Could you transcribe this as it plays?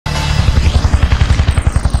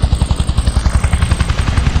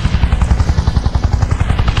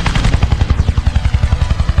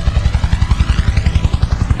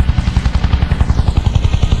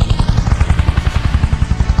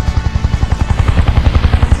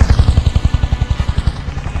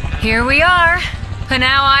Here we are.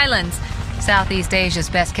 Panau Islands. Southeast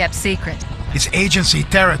Asia's best-kept secret. It's agency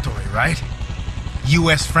territory, right?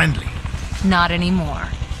 US friendly. Not anymore.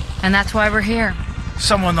 And that's why we're here.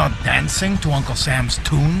 Someone not dancing to Uncle Sam's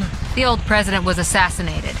tune? The old president was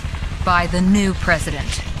assassinated by the new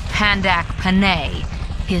president, Pandak Panay,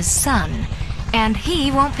 his son. And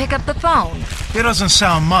he won't pick up the phone. It doesn't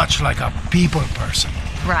sound much like a people person.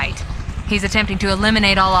 Right. He's attempting to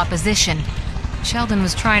eliminate all opposition. Sheldon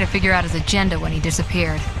was trying to figure out his agenda when he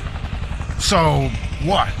disappeared. So,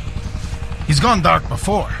 what? He's gone dark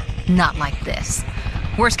before. Not like this.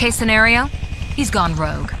 Worst case scenario, he's gone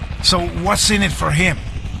rogue. So what's in it for him?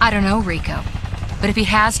 I don't know, Rico. But if he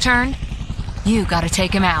has turned, you gotta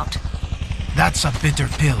take him out. That's a bitter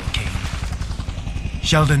pill, Kane.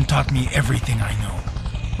 Sheldon taught me everything I know.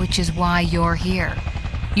 Which is why you're here.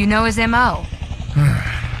 You know his M.O.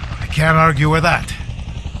 I can't argue with that.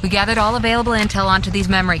 We gathered all available intel onto these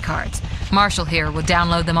memory cards. Marshall here will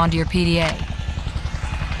download them onto your PDA.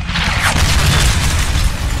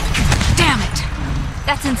 Damn it!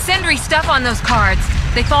 That's incendiary stuff on those cards.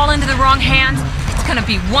 They fall into the wrong hands. It's gonna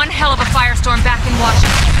be one hell of a firestorm back in Washington.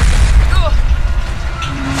 Ugh.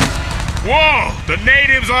 Whoa! The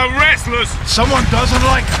natives are restless! Someone doesn't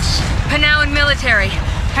like us. Panau and military.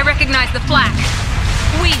 I recognize the flak.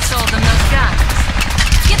 We sold them those guns.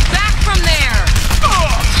 Get back from there!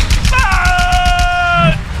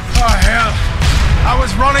 Oh, hell. I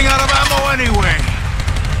was running out of ammo anyway.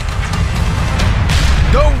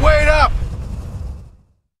 Don't wait up!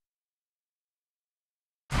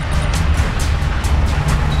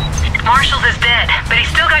 Marshall's is dead, but he's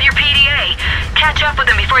still got your PDA. Catch up with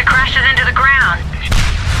him before he crashes into the ground.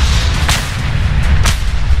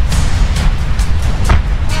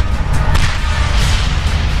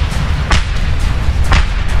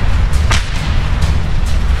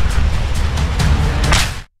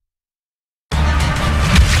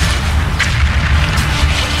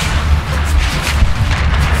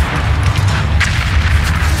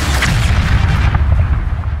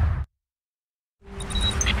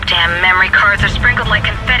 Damn memory cards are sprinkled like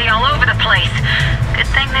confetti all over the place. Good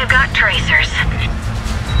thing they've got tracers.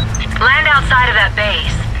 Land outside of that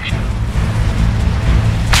base.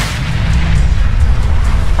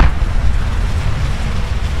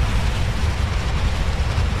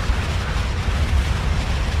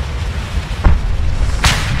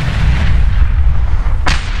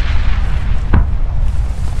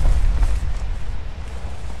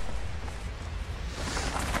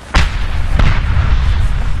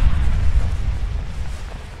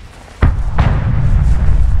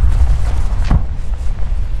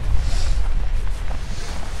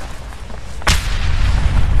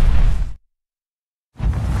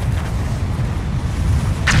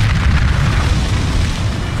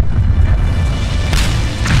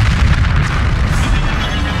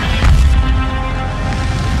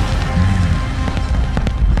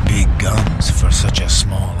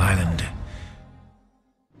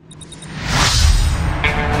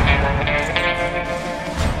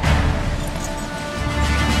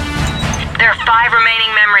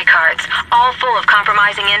 All full of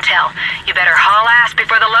compromising intel. You better haul ass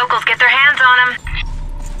before the locals get their hands on them.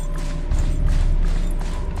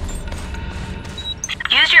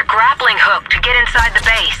 Use your grappling hook to get inside the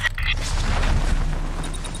base.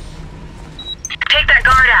 Take that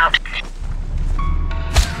guard out.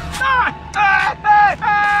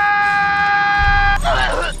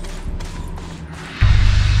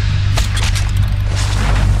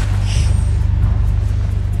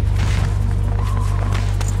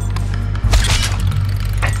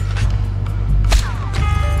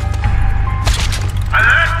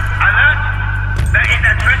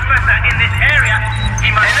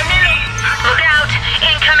 Look out!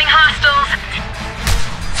 Incoming hostiles!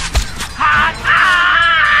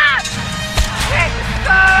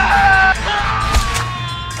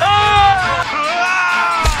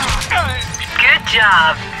 Good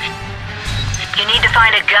job. You need to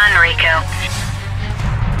find a gun, Rico.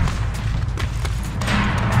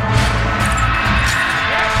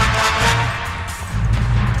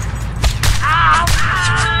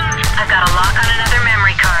 I've got a lock on another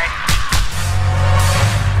memory card.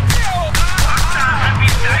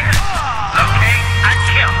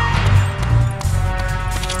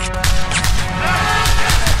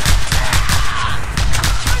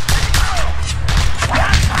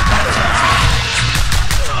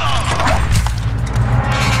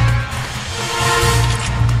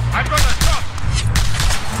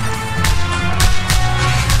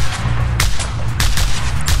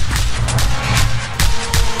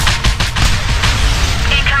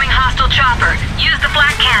 Chopper, use the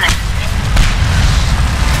flak cannon.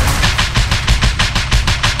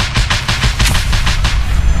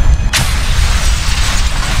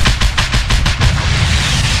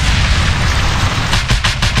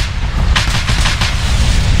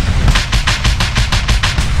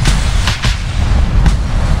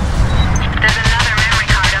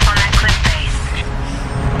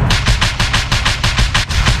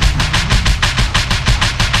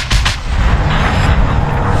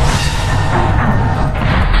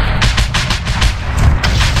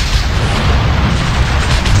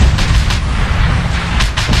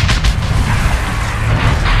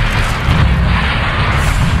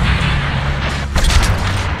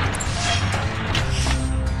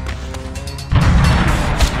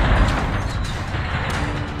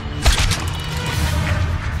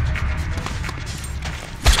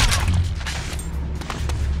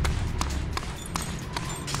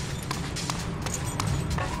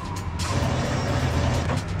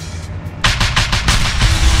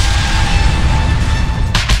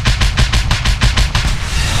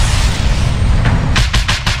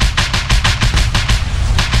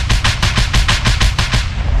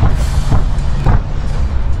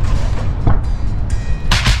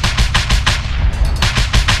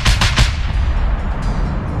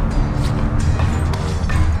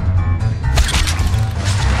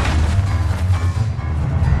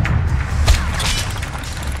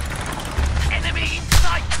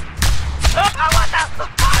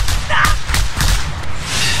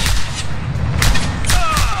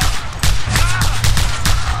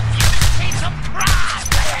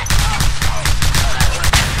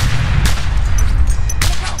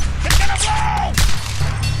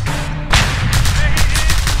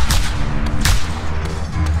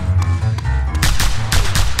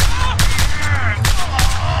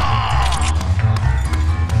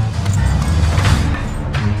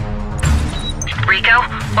 Rico.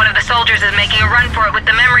 One of the soldiers is making a run for it with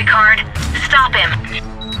the memory card. Stop him.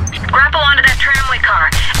 Grapple onto that tramway car,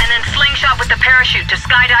 and then slingshot with the parachute to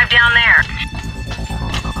skydive down there.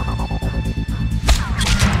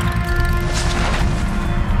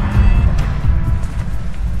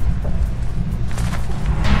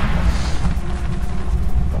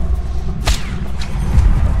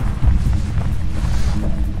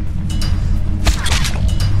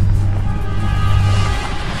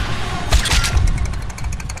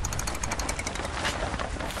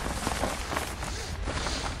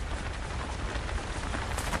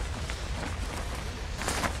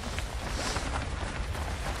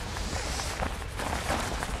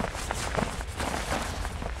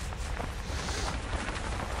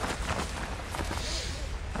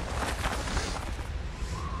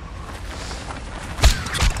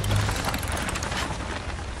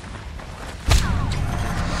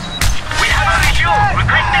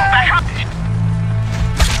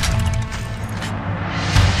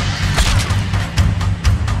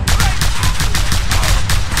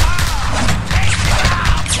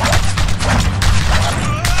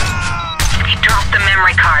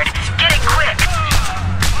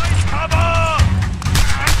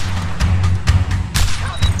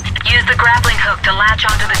 To latch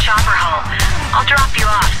onto the chopper hull. I'll drop you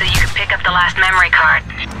off so you can pick up the last memory card.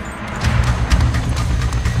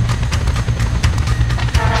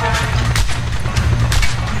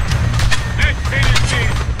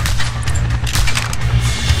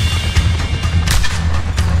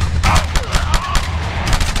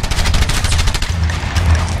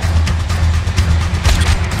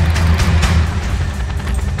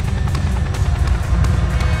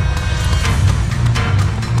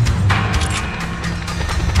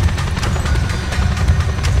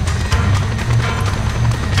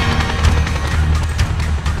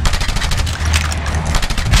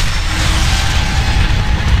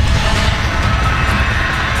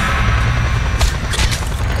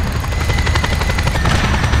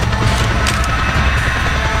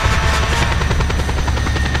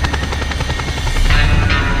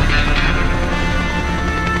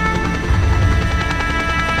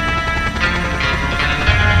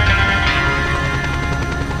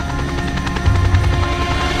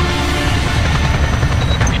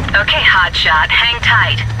 Shot. Hang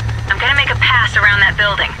tight. I'm gonna make a pass around that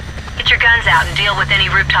building. Get your guns out and deal with any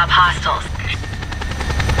rooftop hostiles.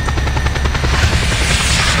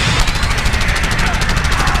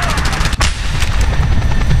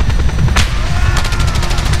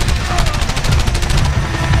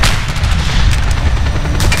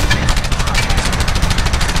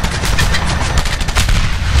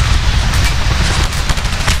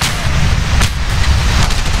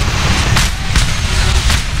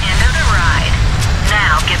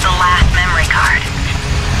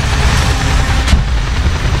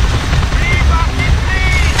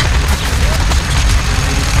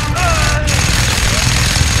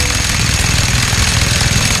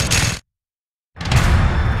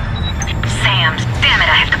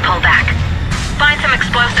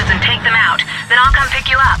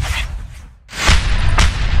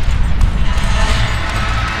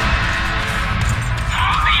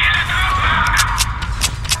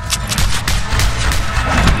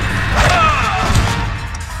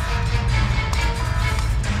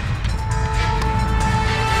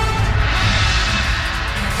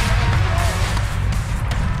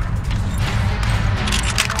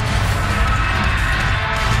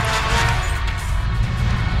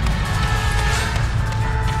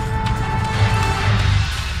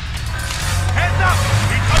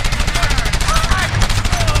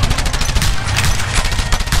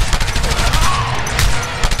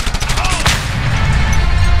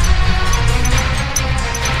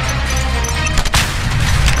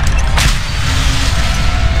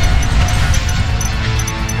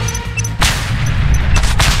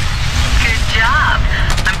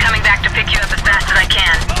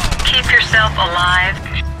 Alive.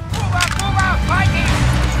 Move out, fighting!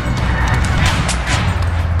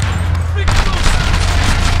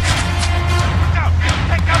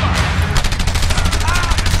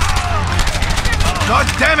 God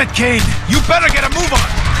damn it, Kane! You better get a move on!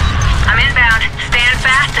 I'm inbound. Stand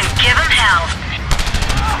fast and give him hell.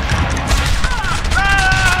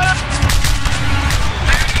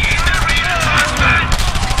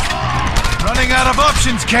 Running out of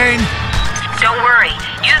options, Kane. Don't worry.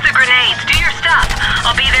 Use the grenades. Do your stuff.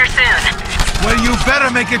 I'll be there soon. Well, you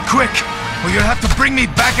better make it quick, or you'll have to bring me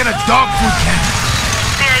back in a dog food can.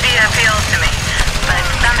 The idea appeals to me, but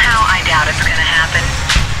somehow I doubt it's gonna happen.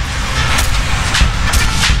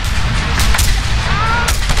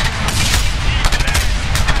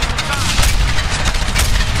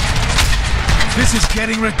 This is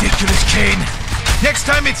getting ridiculous, Kane. Next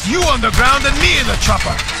time it's you on the ground and me in the chopper.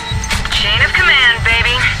 Chain of command,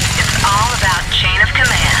 baby. It's all about chain of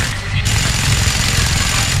command.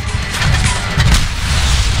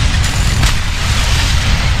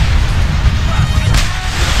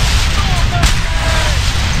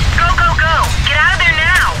 Go, go, go! Get out of there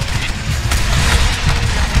now!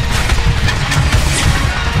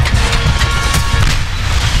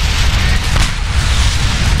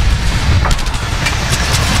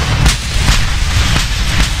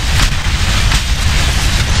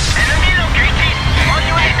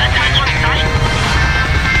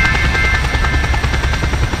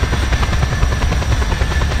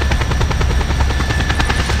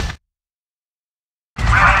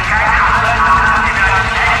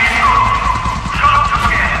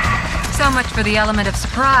 For the element of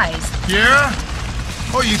surprise. Yeah?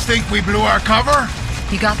 Oh, you think we blew our cover?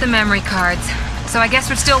 You got the memory cards, so I guess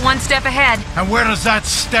we're still one step ahead. And where does that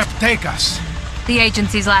step take us? The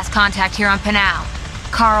agency's last contact here on Panau,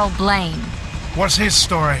 Carl Blaine. What's his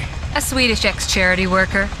story? A Swedish ex-charity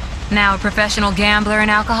worker, now a professional gambler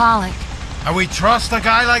and alcoholic. And we trust a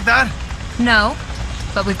guy like that? No,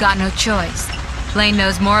 but we've got no choice. Blaine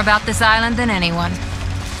knows more about this island than anyone.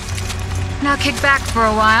 Now kick back for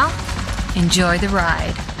a while. Enjoy the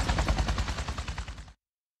ride.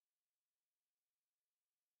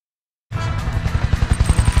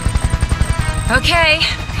 Okay,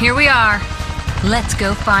 here we are. Let's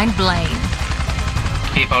go find Blaine.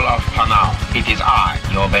 People of Panau, it is I,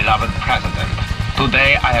 your beloved president.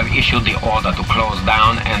 Today I have issued the order to close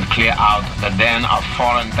down and clear out the den of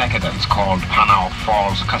foreign decadents called Panau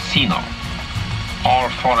Falls Casino. All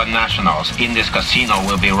foreign nationals in this casino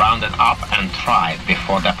will be rounded up and tried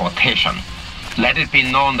before deportation. Let it be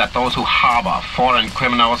known that those who harbor foreign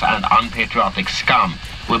criminals and unpatriotic scum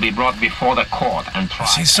will be brought before the court and tried.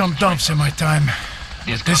 I've seen some dumps in my time.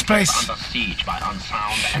 This place under siege by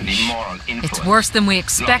unsound and immoral influence. It's worse than we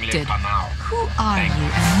expected. Who are you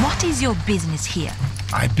and what is your business here?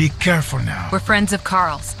 I'd be careful now. We're friends of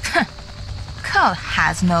Carl's. Carl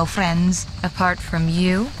has no friends. Apart from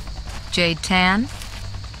you, Jade Tan,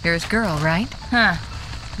 you're his girl, right? Huh.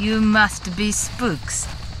 You must be Spooks.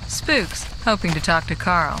 Spooks, hoping to talk to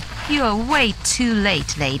Carl. You're way too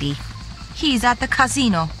late, lady. He's at the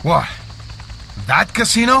casino. What? That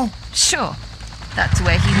casino? Sure. That's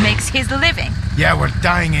where he makes his living. Yeah, we're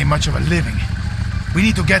dying ain't much of a living. We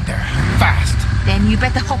need to get there, fast. Then you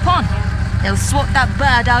better hop on. They'll swat that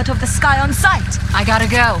bird out of the sky on sight. I gotta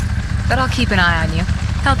go, but I'll keep an eye on you.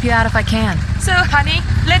 Help you out if I can. So, honey,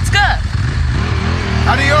 let's go.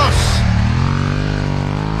 Adios!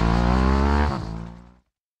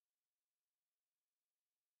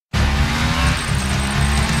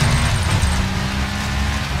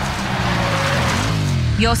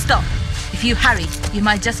 You'll stop. If you hurry, you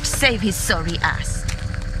might just save his sorry ass.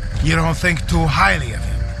 You don't think too highly of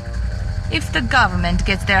him? If the government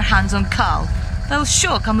gets their hands on Carl, they'll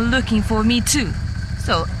sure come looking for me too.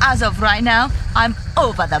 So, as of right now, I'm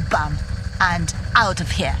over the bum. And out of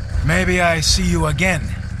here. Maybe I see you again.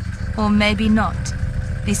 Or maybe not.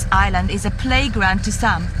 This island is a playground to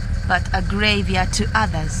some, but a graveyard to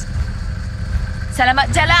others. Salamat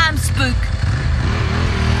jalam, Spook!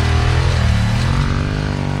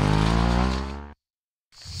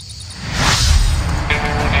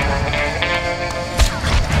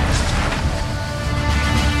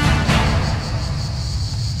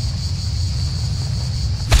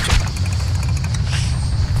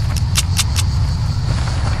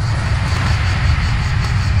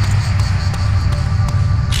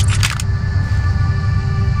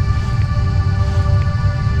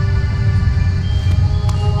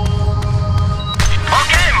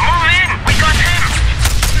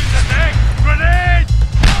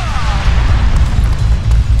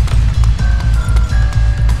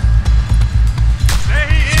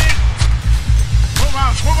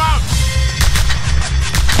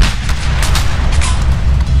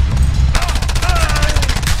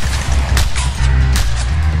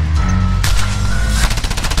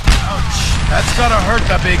 That's gotta hurt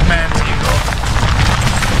the big man's ego.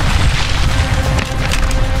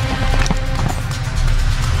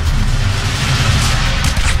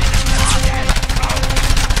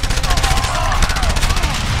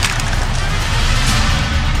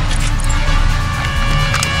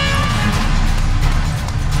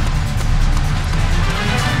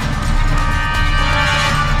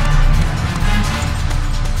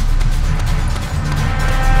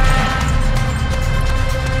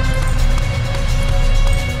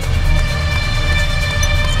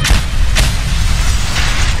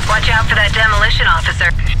 Watch out for that demolition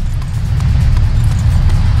officer.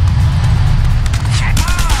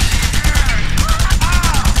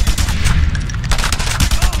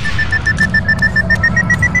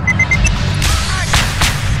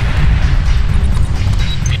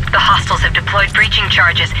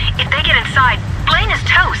 charges. If they get inside, Blaine is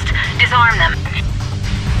toast. Disarm them.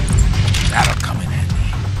 That'll come in handy.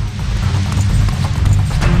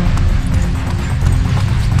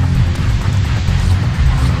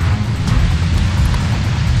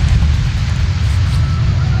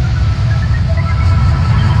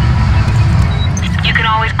 You can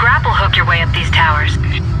always grapple hook your way up these towers.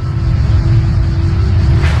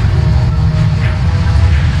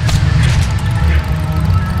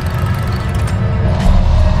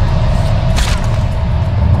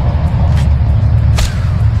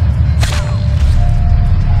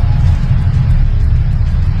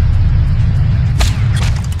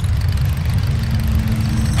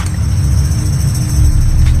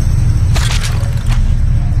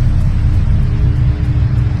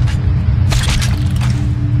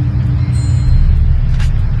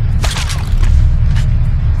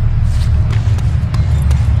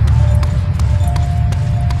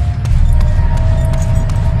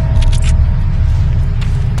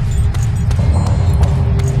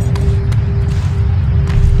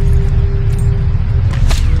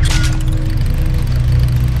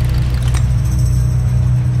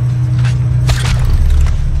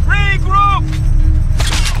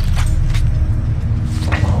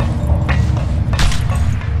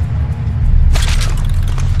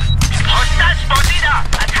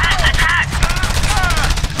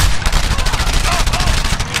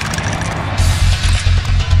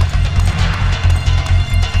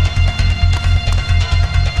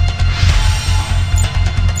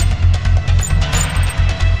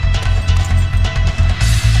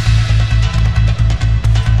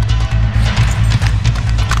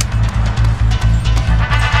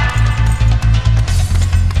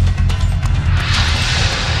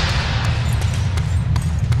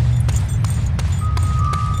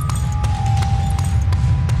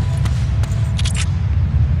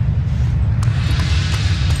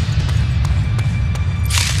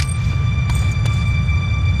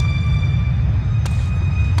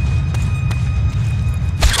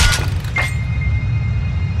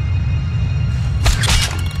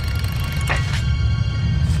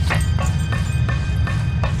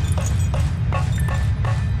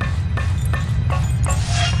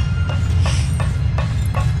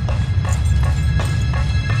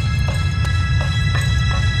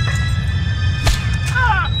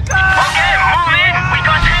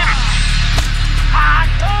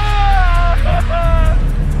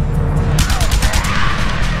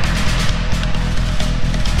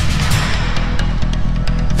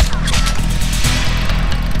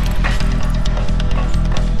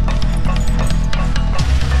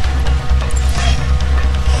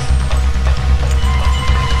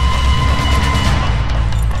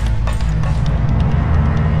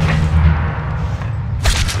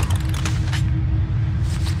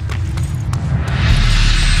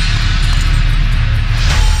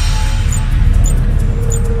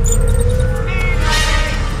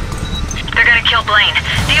 Blaine.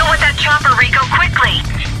 Deal with that chopper, Rico, quickly!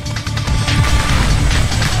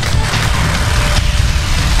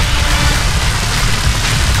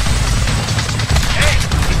 Hey,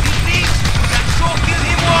 if he leaves, let's go give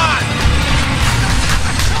him one!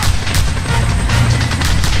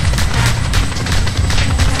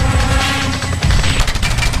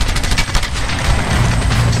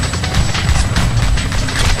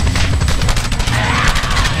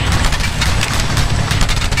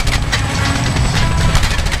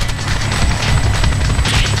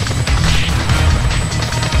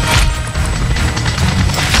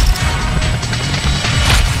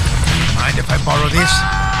 Borrow this?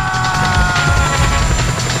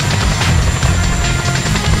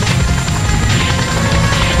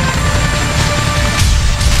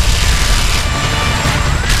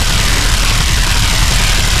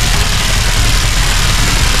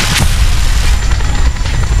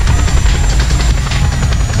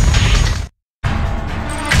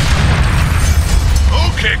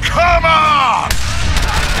 Okay, come on!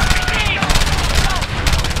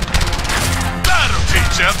 That'll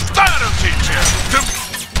teach him! That'll teach him!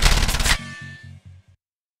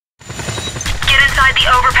 Get inside the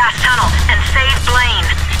overpass tunnel and save Blaine.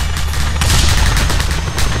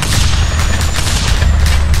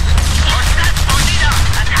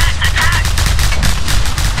 Attack! Attack!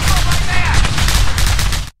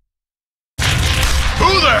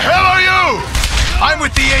 Who the hell are you? I'm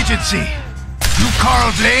with the agency. You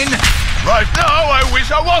Carl Blaine? Right now, I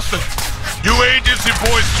wish I wasn't. You agency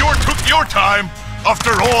boys sure took your time.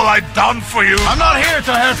 After all I'd done for you. I'm not here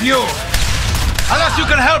to help you. Unless you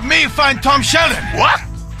can help me find Tom Sheldon. What?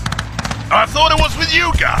 I thought it was with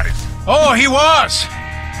you guys. Oh, he was.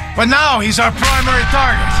 But now he's our primary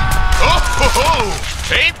target. Oh, ho,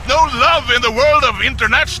 ho. Ain't no love in the world of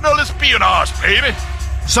international espionage, baby.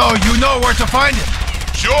 So you know where to find him?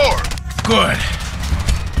 Sure. Good.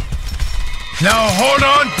 Now hold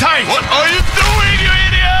on tight! What are you doing, you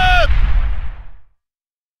idiot?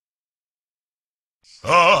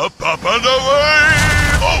 Up and away!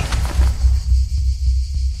 Oh!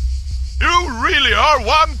 You really are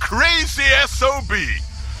one crazy SOB.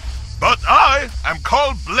 But I am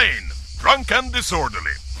called Blaine, drunk and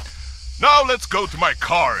disorderly. Now let's go to my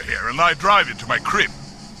car here and I drive you to my crib.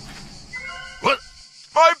 What?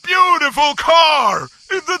 My beautiful car!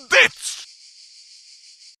 In the ditch!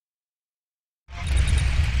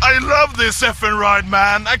 I love this effing ride,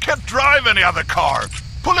 man. I can't drive any other car.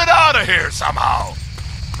 Pull it out of here somehow.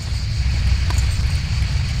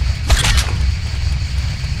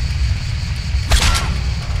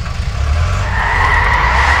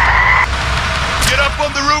 Get up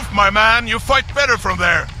on the roof, my man. You fight better from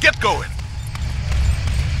there. Get going.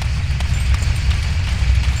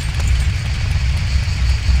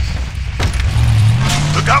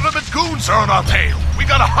 The government goons are on our tail. We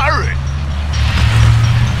gotta hurry.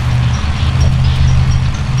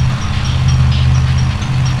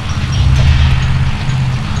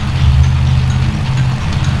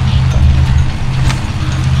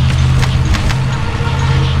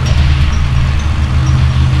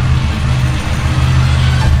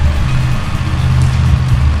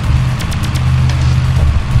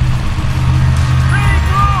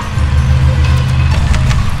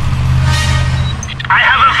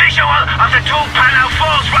 Of the two Panau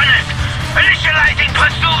Falls runners! Initializing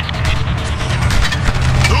pursuit!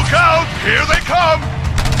 Look out! Here they come!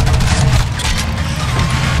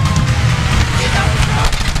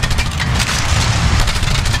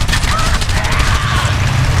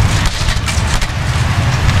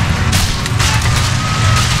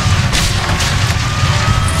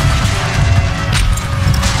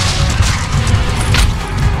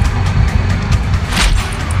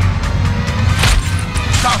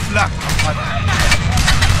 Tough luck, compadre.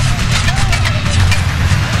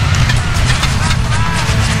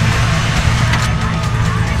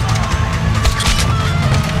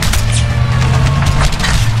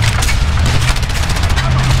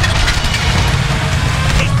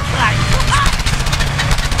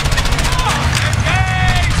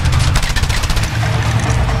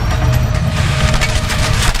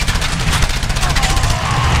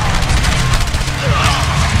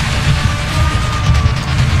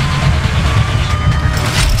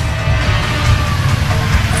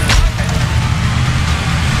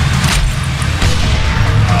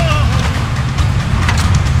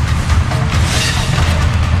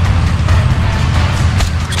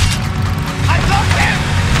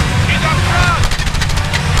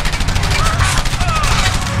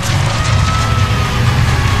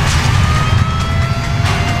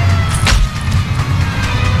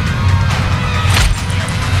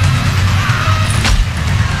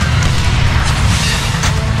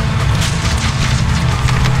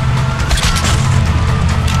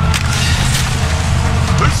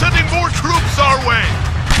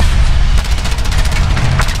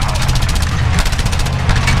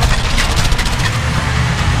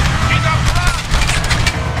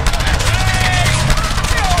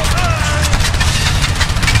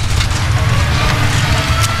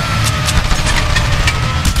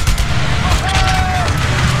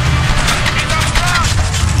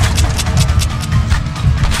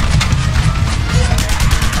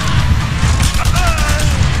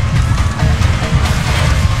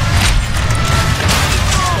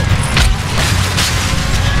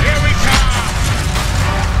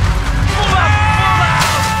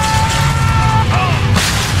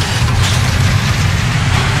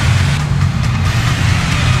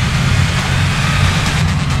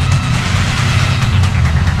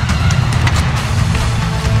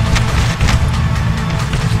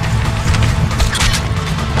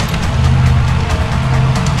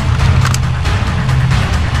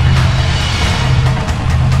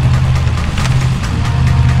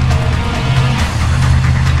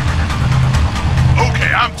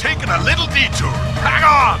 a little detour. Hang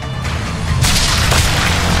on!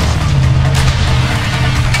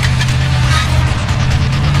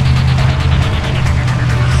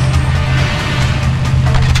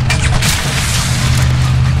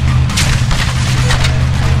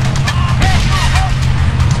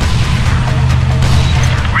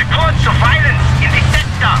 Reports of violence in the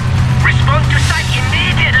sector. Respond to site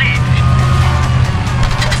immediately.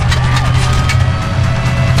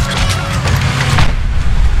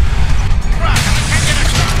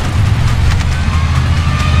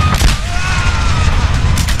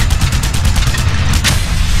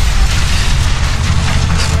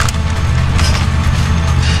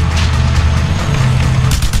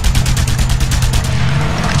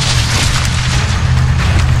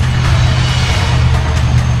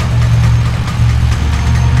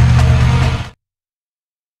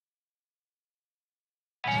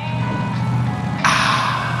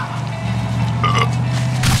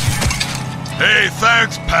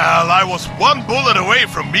 thanks, pal. I was one bullet away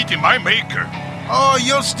from meeting my maker. Oh,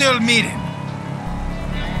 you'll still meet him.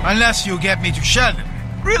 Unless you get me to Sheldon.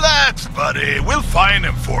 Relax, buddy. We'll find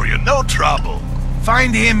him for you. No trouble.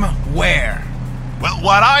 Find him where? Well,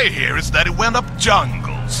 what I hear is that he went up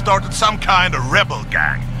jungle, started some kind of rebel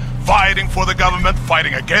gang. Fighting for the government,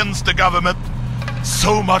 fighting against the government.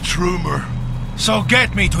 So much rumor. So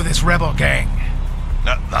get me to this rebel gang.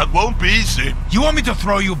 That won't be easy. You want me to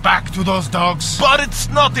throw you back to those dogs? But it's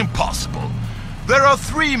not impossible. There are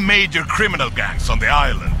 3 major criminal gangs on the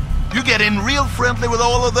island. You get in real friendly with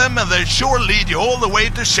all of them and they sure lead you all the way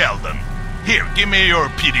to Sheldon. Here, give me your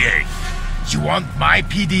PDA. You want my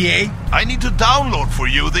PDA? I need to download for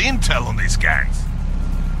you the intel on these gangs.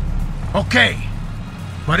 Okay.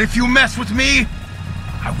 But if you mess with me,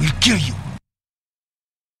 I will kill you.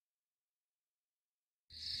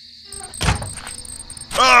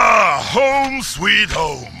 Ah, home sweet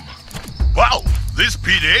home. Wow, this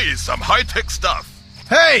PDA is some high-tech stuff.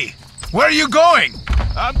 Hey, where are you going?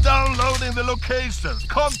 I'm downloading the locations,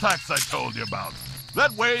 contacts I told you about.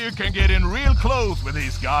 That way you can get in real close with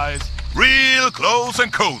these guys. Real close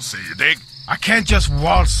and cozy, you dig? I can't just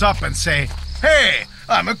waltz up and say, hey,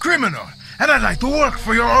 I'm a criminal, and I'd like to work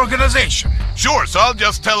for your organization. Sure, so I'll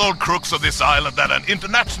just tell old crooks of this island that an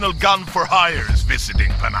international gun for hire is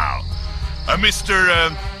visiting Panau. A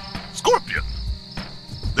Mr. Scorpion.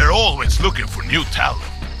 They're always looking for new talent.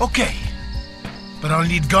 Okay, but I'll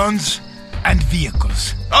need guns and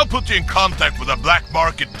vehicles. I'll put you in contact with a black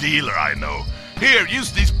market dealer I know. Here,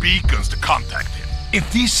 use these beacons to contact him.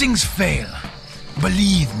 If these things fail,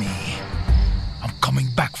 believe me, I'm coming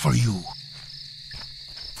back for you.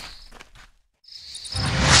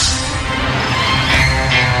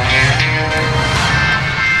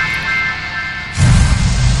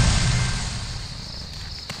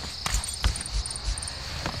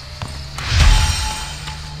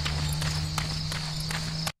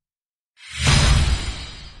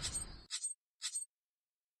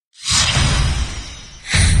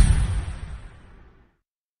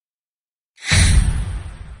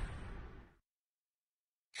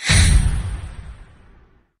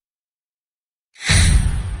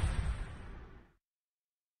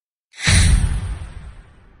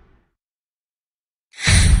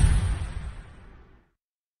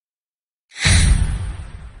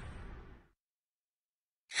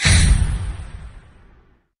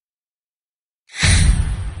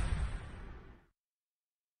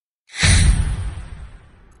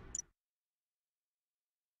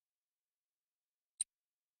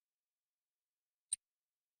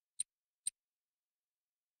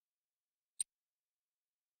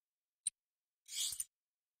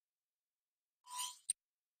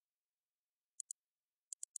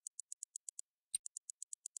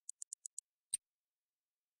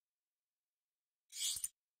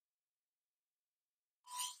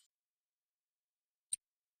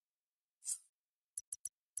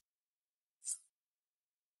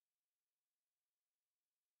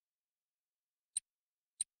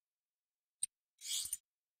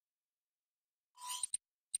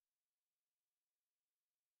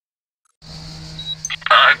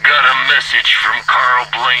 I got a message from Carl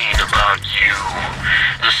Blaine about you.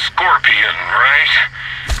 The Scorpion, right?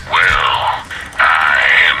 Well, I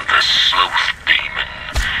am the Sloth Demon.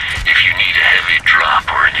 If you need a heavy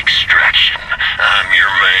drop or an extraction, I'm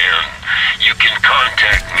your man. You can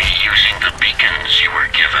contact me using the beacons you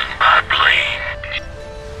were given by Blaine.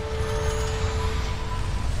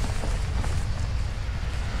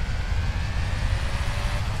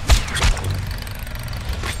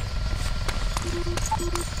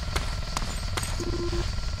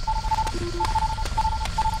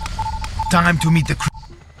 Time to meet the crew.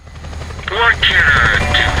 What can I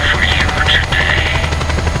do for you today?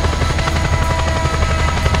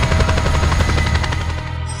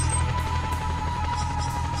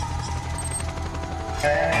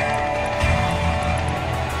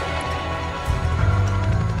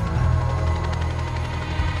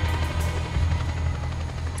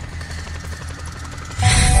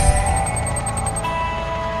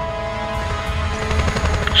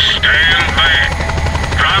 Stand back.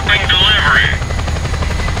 Dropping delivery.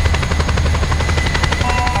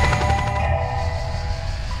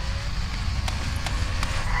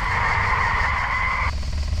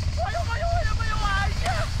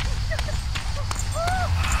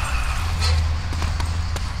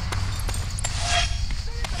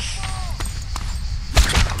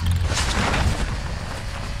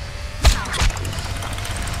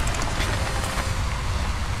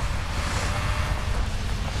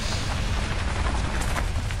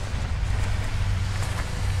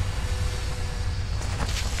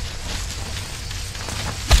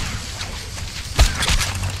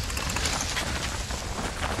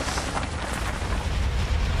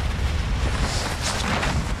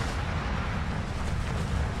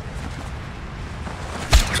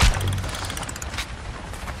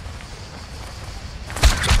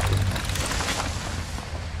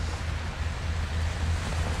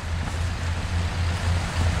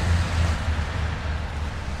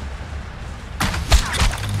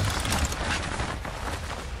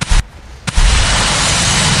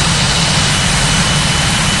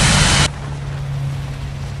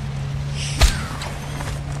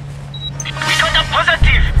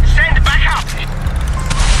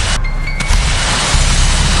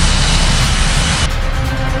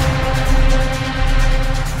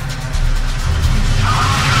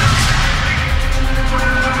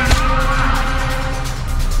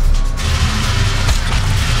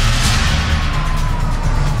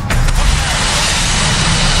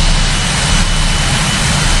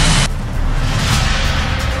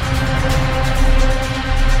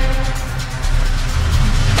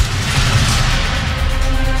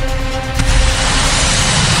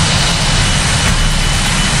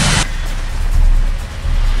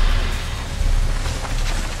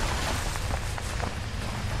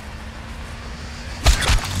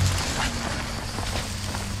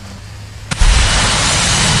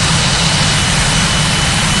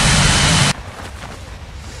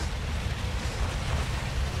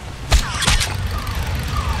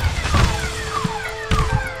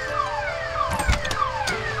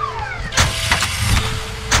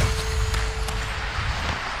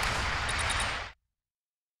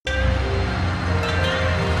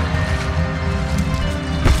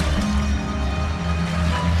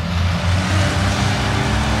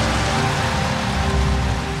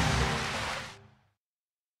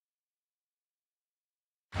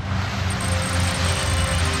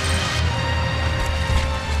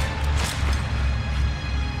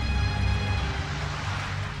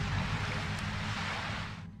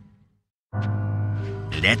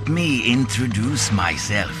 Let me introduce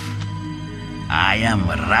myself. I am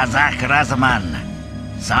Razak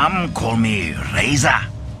Razaman. Some call me Reza.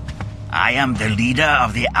 I am the leader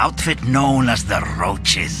of the outfit known as the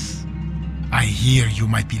Roaches. I hear you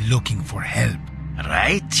might be looking for help.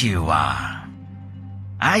 Right you are.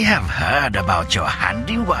 I have heard about your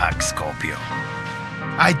handiwork, Scorpio.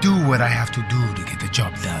 I do what I have to do to get the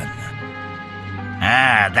job done.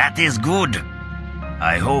 Ah, that is good.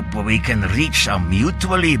 I hope we can reach a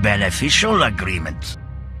mutually beneficial agreement.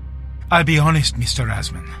 I'll be honest, Mr.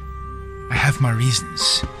 Razman. I have my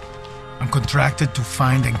reasons. I'm contracted to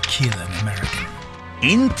find and kill an American.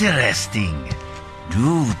 Interesting.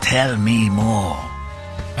 Do tell me more.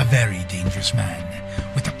 A very dangerous man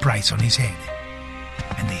with a price on his head.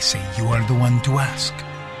 And they say you are the one to ask.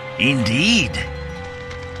 Indeed.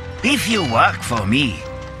 If you work for me,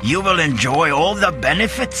 you will enjoy all the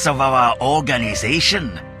benefits of our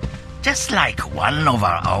organization. Just like one of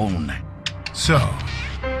our own. So,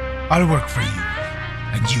 I'll work for you,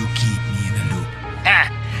 and you keep me in the loop. Ah,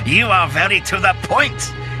 you are very to the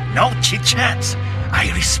point. No chit-chats.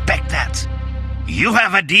 I respect that. You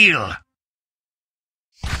have a deal.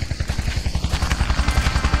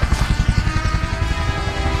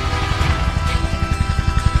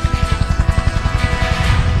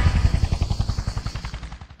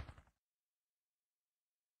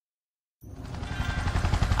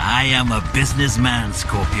 I am a businessman,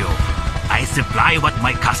 Scorpio. I supply what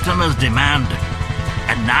my customers demand.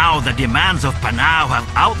 And now the demands of Panau have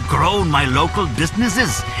outgrown my local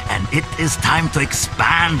businesses, and it is time to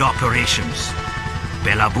expand operations.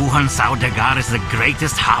 Pelabuhan Saudagar is the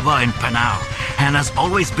greatest harbor in Panau, and has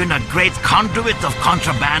always been a great conduit of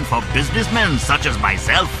contraband for businessmen such as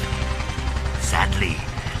myself. Sadly,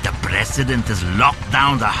 the president has locked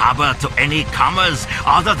down the harbor to any commerce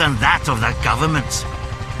other than that of the government.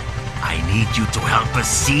 I need you to help us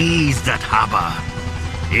seize that harbor.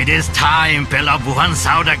 It is time Pelabuhan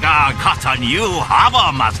Saudagar got a new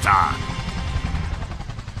harbor master.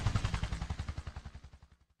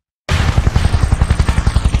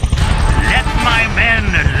 Let my men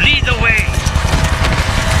lead the way.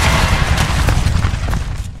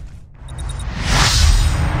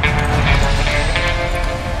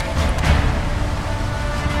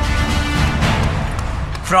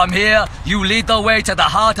 From here, you lead the way to the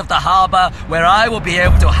heart of the harbor, where I will be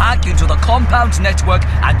able to hack into the compound network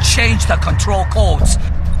and change the control codes.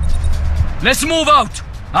 Let's move out!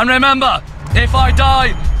 And remember, if I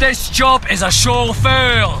die, this job is a sure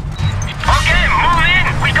fail! Okay, move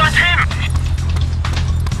in! We got him!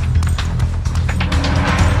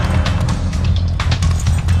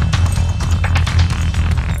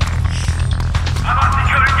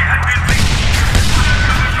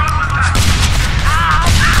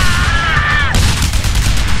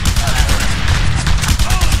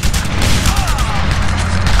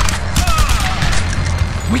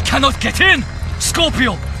 We cannot get in!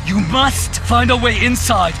 Scorpio, you must find a way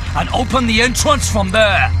inside and open the entrance from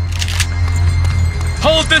there.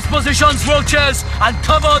 Hold this position, Roaches, and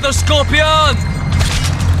cover the Scorpion!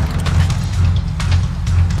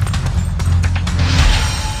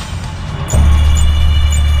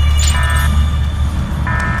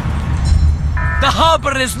 The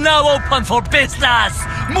harbor is now open for business!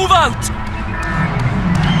 Move out!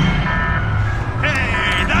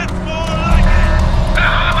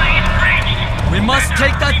 We must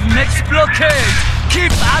take that next blockade!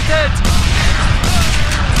 Keep at it!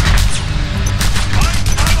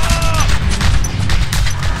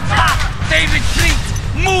 Ha! They retreat!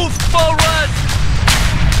 Move forward!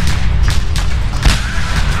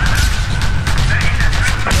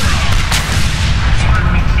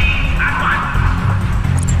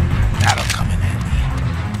 That'll come in handy.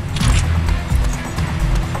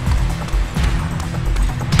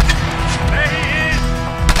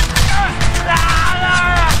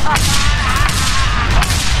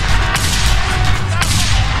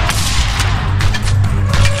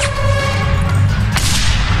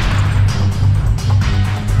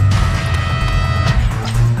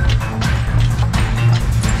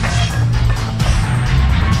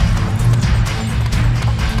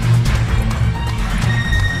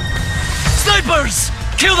 Snipers!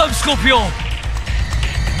 Kill them, Scorpio!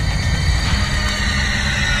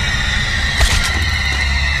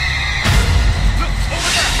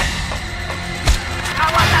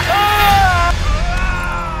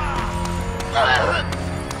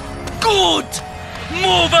 Good!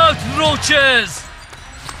 Move out, Roaches!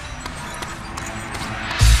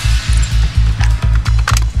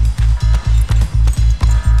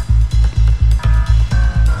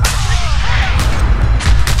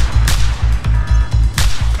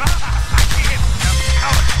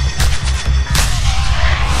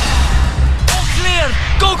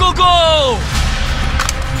 go!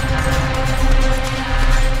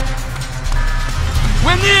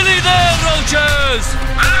 We're nearly there, Roaches!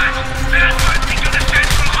 They're advancing to the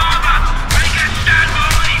central harbor! Make a stand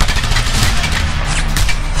by!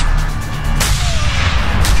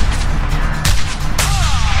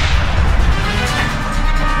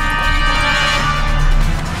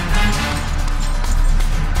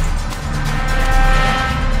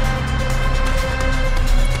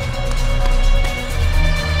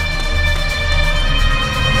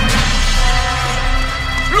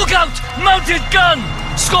 Look out! Mounted gun!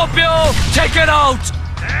 Scorpio, take it out!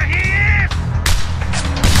 There he is!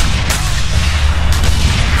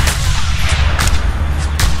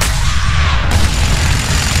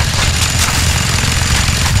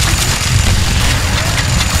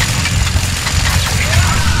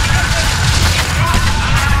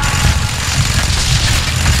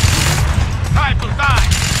 Time to die!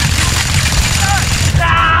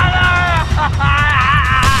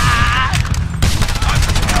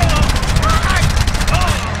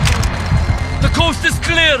 The coast is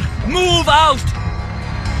clear! Move out!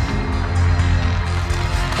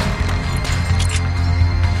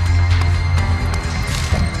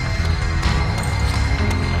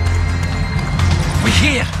 We're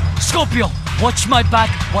here! Scorpio, watch my back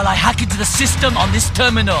while I hack into the system on this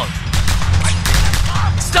terminal.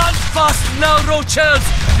 Stand fast now, Roaches!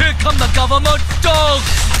 Here come the government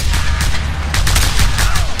dogs!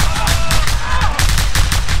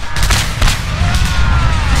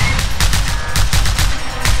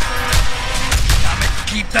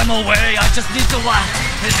 Keep them away, I just need to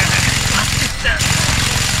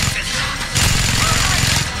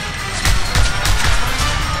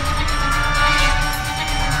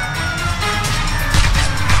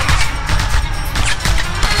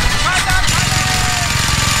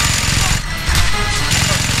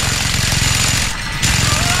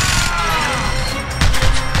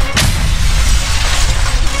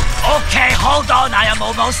Okay, hold on, I am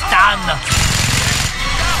almost done.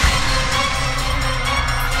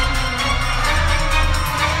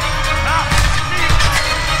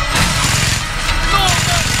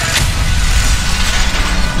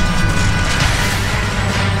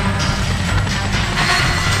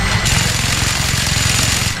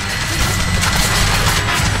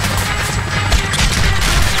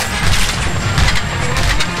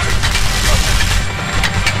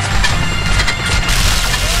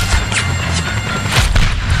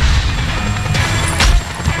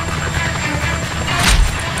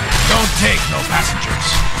 Take no passengers.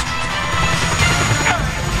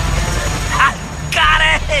 I got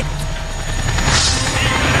it!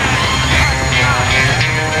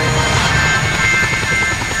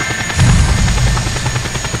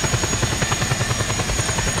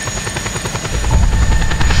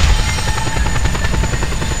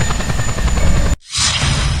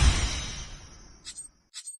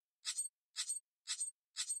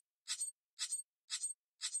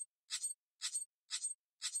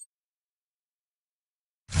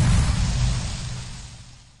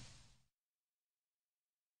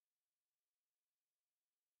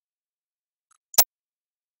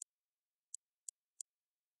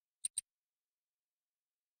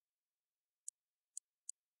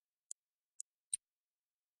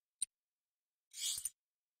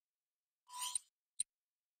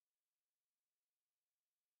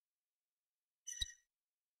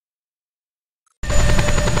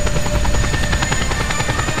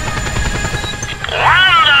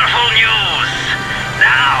 Wonderful news!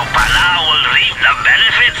 Now Panau will reap the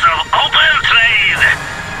benefits of open trade.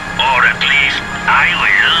 Or at least I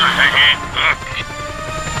will.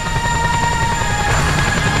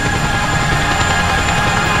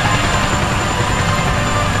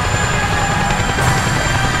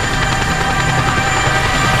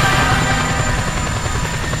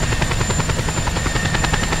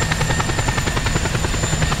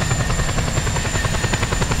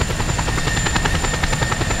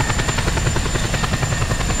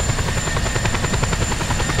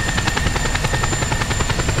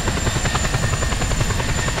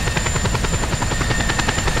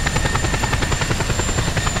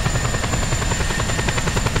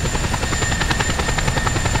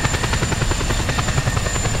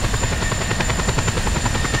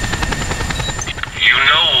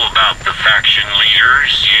 About the faction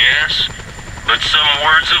leaders, yes? But some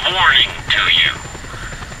words of warning to you.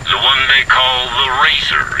 The one they call the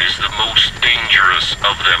Racer is the most dangerous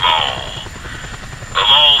of them all. Of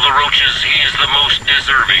all the roaches, he is the most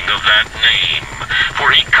deserving of that name,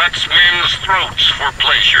 for he cuts men's throats for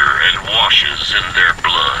pleasure and washes in their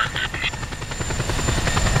blood.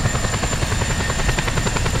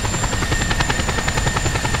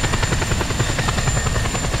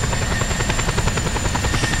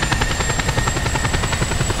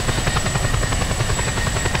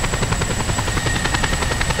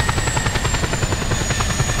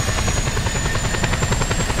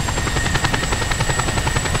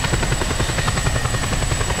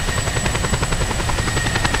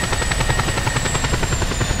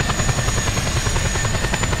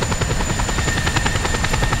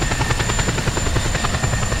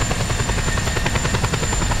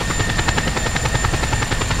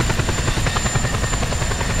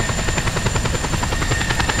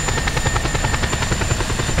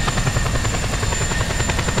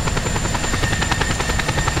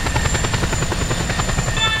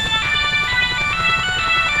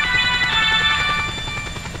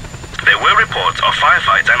 of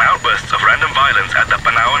firefights and outbursts of random violence at the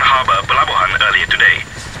Panau Harbor, Pelabuhan earlier today.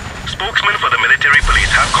 Spokesmen for the military police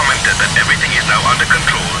have commented that everything is now under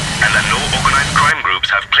control and that no organized crime groups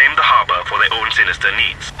have claimed the harbor for their own sinister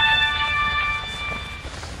needs.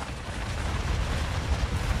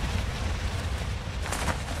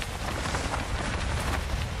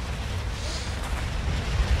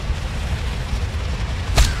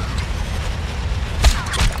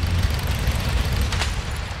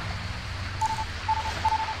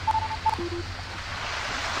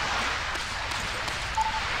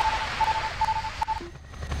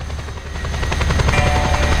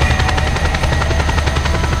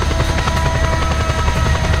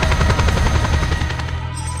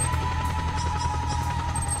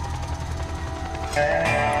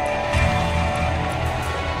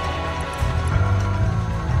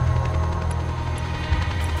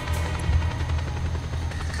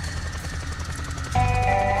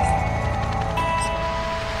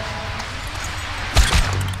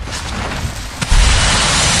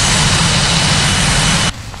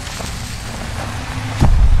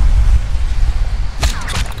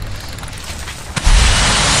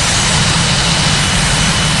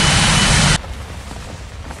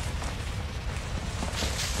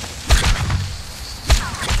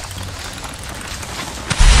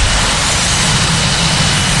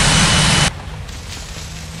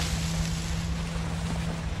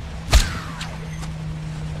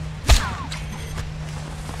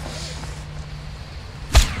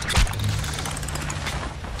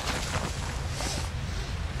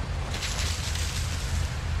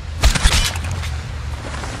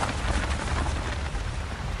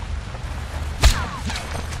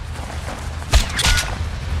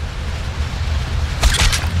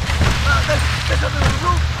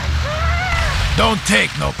 Don't take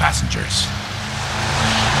no passengers.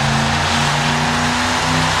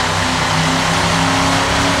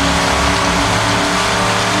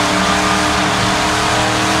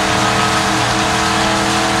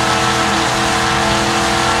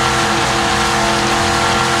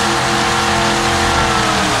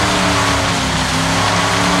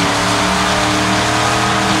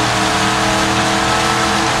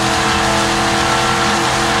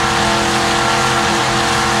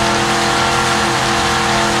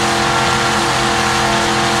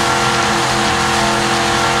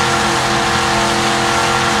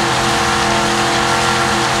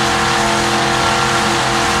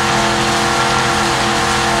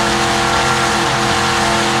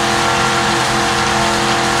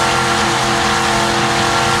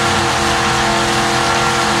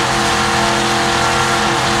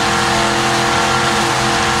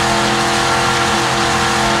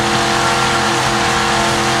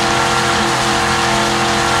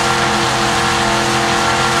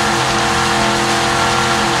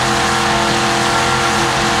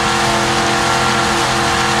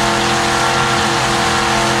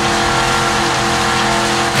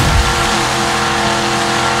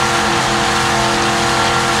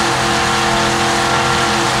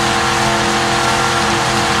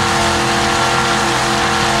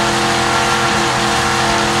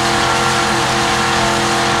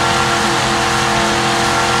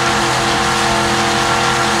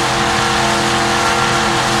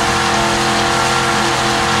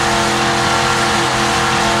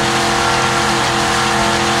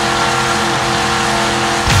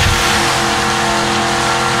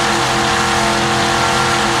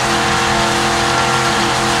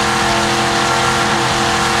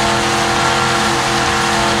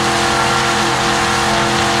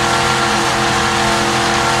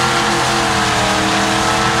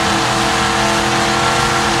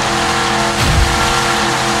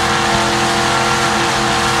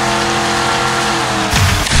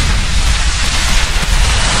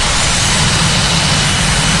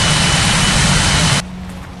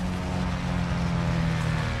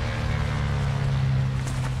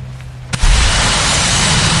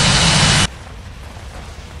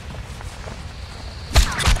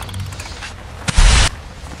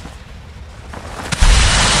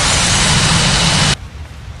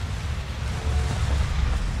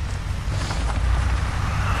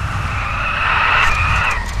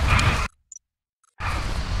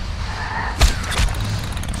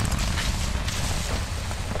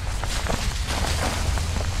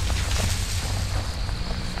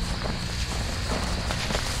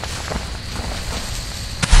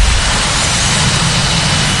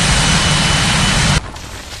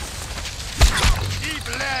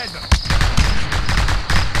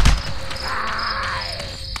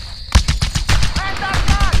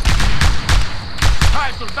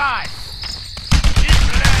 Die! Eat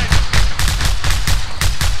blood!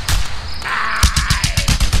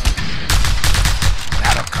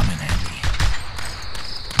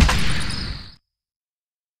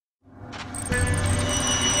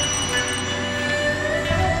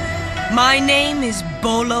 My name is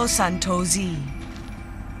Bolo Santosi.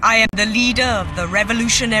 I am the leader of the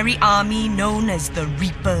revolutionary army known as the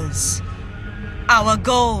Reapers. Our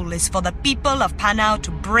goal is for the people of Panau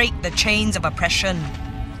to break the chains of oppression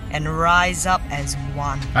and rise up as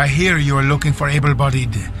one. I hear you are looking for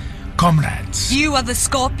able-bodied comrades. You are the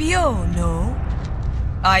Scorpio, no?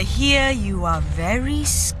 I hear you are very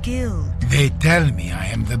skilled. They tell me I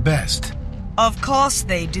am the best. Of course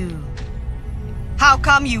they do. How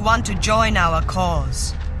come you want to join our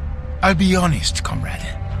cause? I'll be honest, comrade.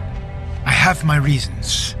 I have my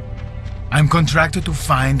reasons. I'm contracted to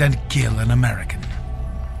find and kill an American.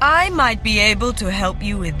 I might be able to help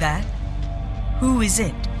you with that. Who is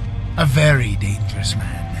it? A very dangerous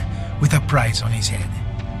man, with a price on his head.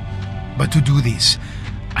 But to do this,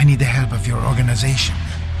 I need the help of your organization,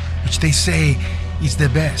 which they say is the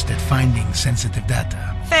best at finding sensitive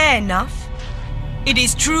data. Fair enough. It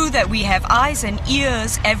is true that we have eyes and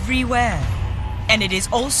ears everywhere. And it is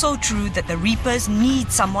also true that the Reapers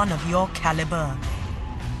need someone of your caliber.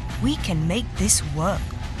 We can make this work.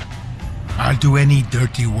 I'll do any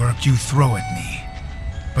dirty work you throw at me.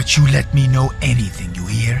 But you let me know anything, you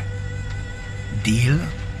hear? Deal?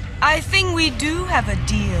 I think we do have a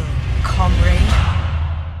deal, comrade.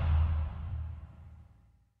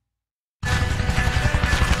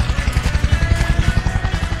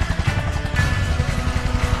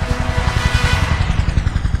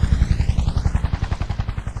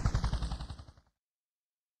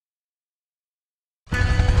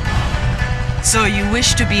 So you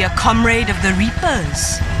wish to be a comrade of the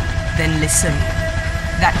Reapers? Then listen.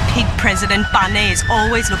 That pig president Panay is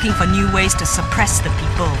always looking for new ways to suppress the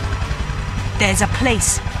people. There's a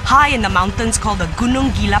place high in the mountains called the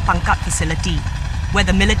Gunung Gila Pangkat facility, where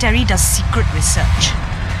the military does secret research.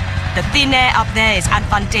 The thin air up there is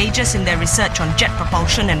advantageous in their research on jet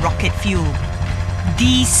propulsion and rocket fuel.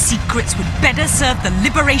 These secrets would better serve the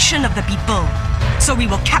liberation of the people. So we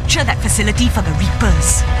will capture that facility for the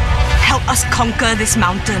Reapers. Help us conquer this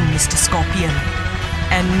mountain, Mr. Scorpion.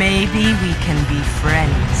 And maybe we can be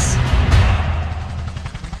friends.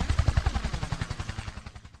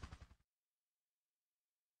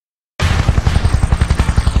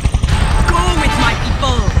 Go with my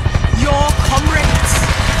people, your comrades.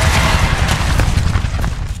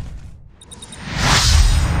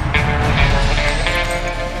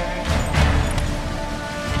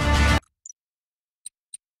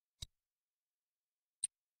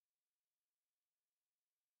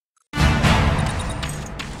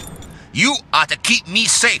 You are to keep me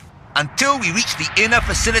safe until we reach the inner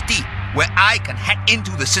facility where I can hack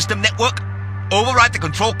into the system network, override the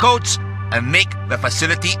control codes, and make the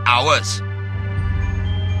facility ours.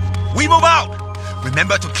 We move out!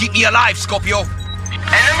 Remember to keep me alive, Scorpio.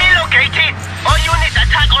 Enemy located! All units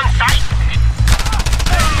attack on site!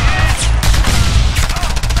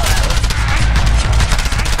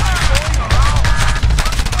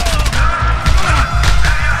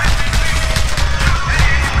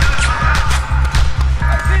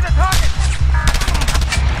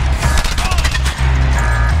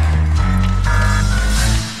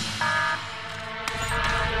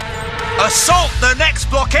 Assault the next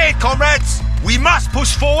blockade, comrades! We must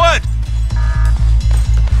push forward!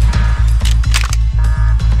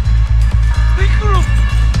 The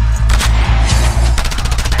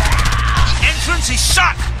entrance is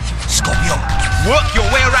shut! Scorpio, work your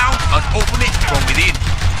way around and open it from within.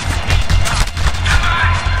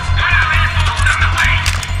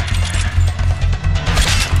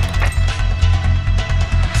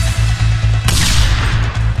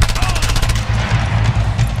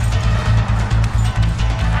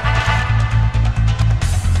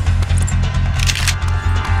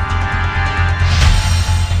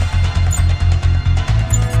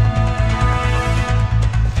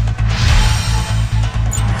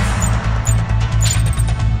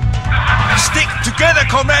 Together,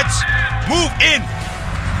 comrades! Move in!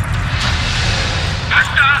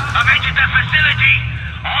 Master, I've entered the facility.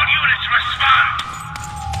 All units respond.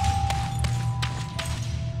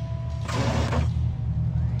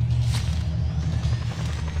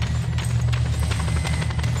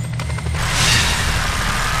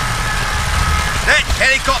 That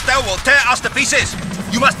helicopter will tear us to pieces.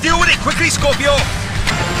 You must deal with it quickly, Scorpio.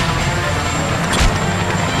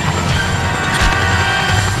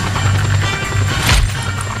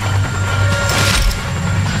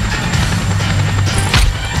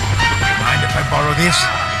 Borrow this?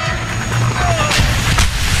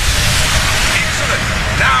 Excellent!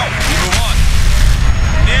 Now, we move on.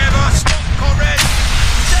 Never stop, comrades!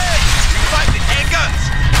 Today, we fight with handguns.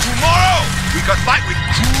 Tomorrow, we can fight with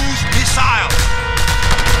cruise missiles.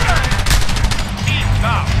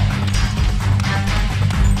 Now,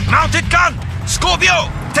 mounted gun! Scorpio,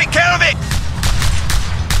 take care of it!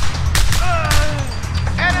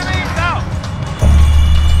 Enemies out!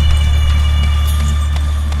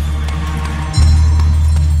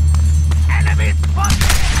 Enemies spotted!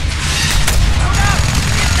 Look out!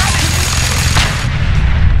 He's coming!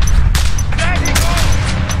 There he goes!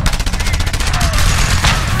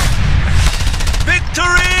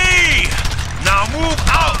 Victory! Now move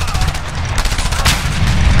out!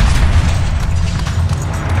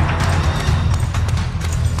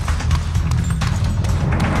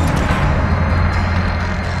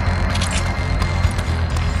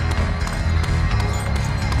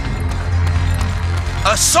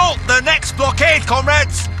 Assault the next blockade,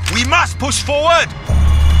 comrades! We must push forward!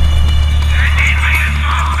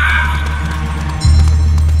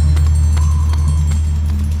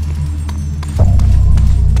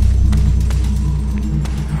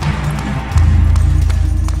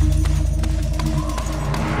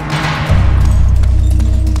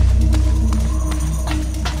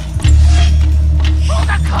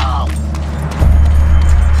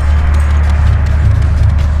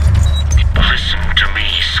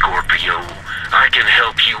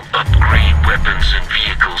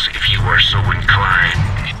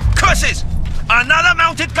 Another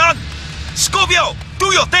mounted gun! Scorpio, do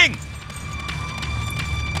your thing!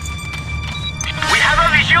 We have a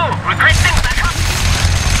visual. Requesting backup.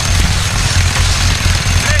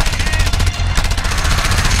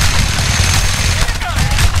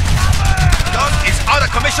 Gun is out of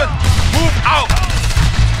commission! Move out!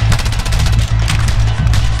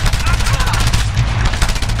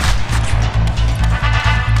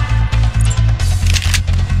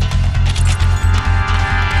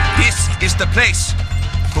 Is the place.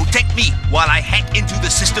 Protect me while I hack into the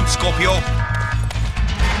system, Scorpio.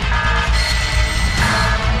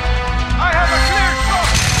 I have a clear shot.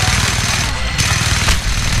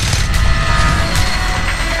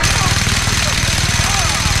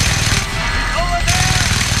 Over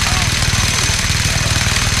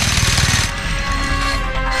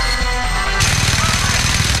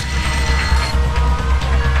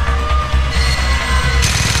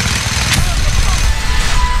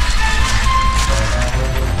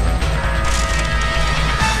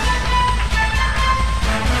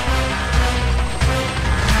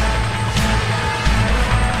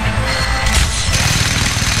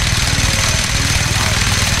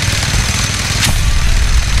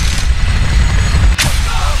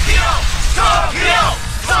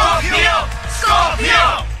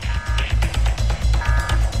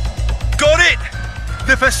Got it!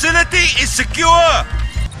 The facility is secure!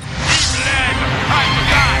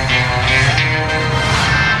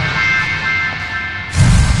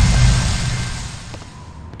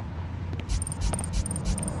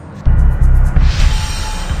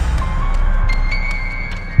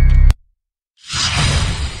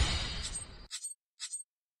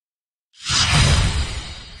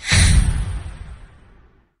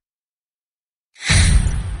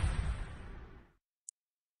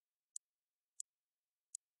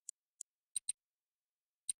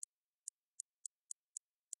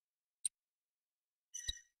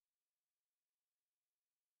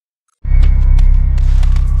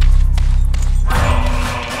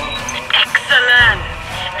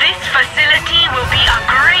 facility will be a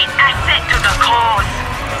great asset to the cause.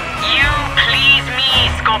 You please me,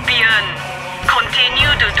 Scorpion.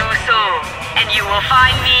 Continue to do so, and you will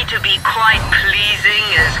find me to be quite pleasing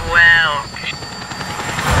as well.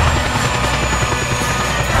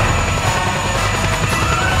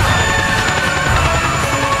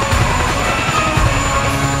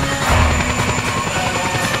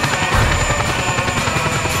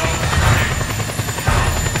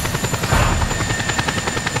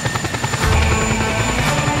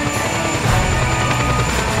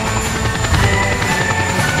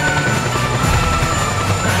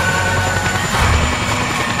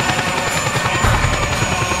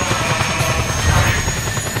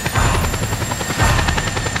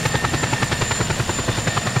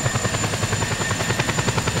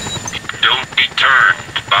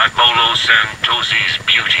 Santosi's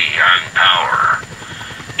beauty and power.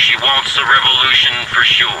 She wants the revolution for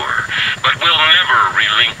sure, but will never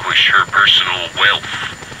relinquish her personal wealth.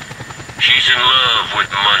 She's in love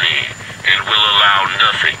with money and will allow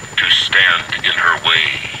nothing to stand in her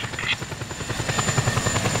way.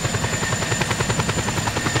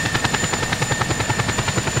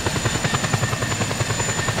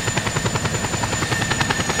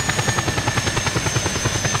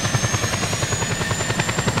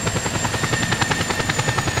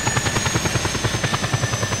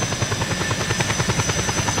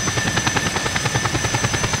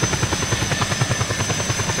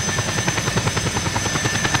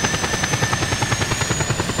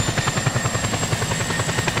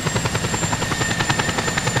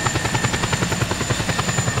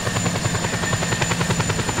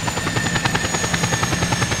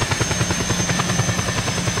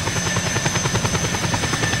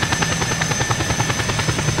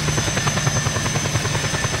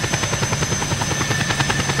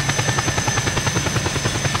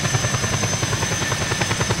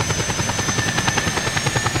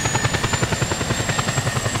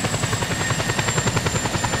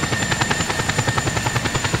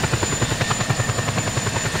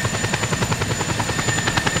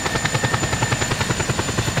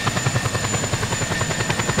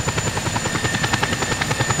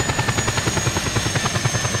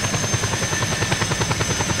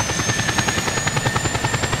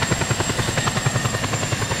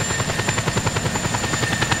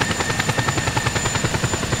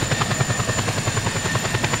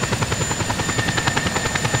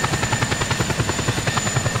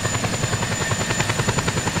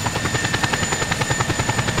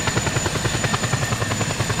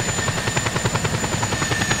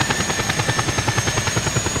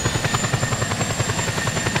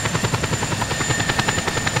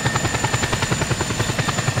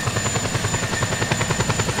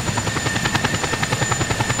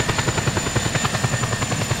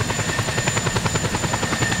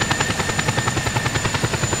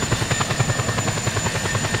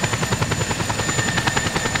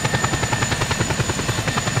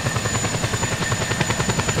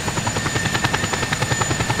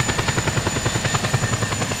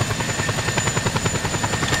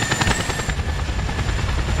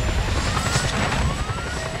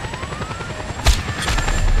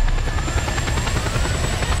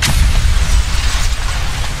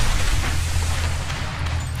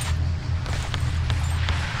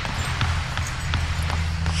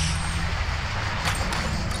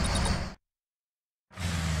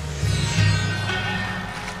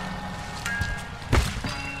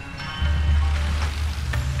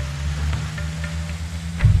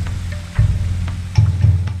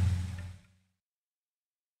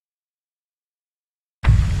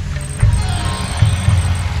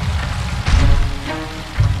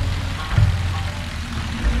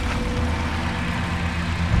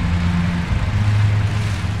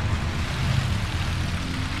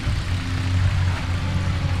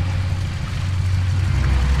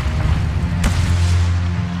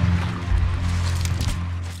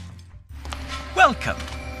 Welcome.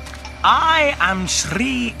 I am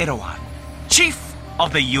Sri Irawan, Chief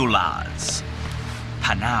of the Ulars.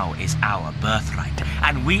 Panau is our birthright,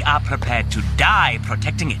 and we are prepared to die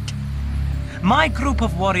protecting it. My group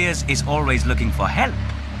of warriors is always looking for help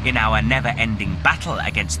in our never-ending battle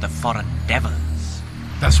against the foreign devils.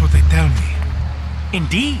 That's what they tell me.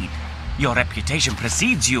 Indeed. Your reputation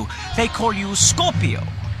precedes you. They call you Scorpio.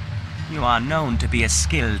 You are known to be a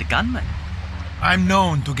skilled gunman. I'm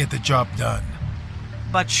known to get the job done.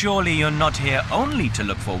 But surely you're not here only to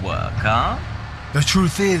look for work, huh? The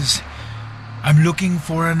truth is, I'm looking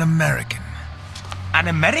for an American. An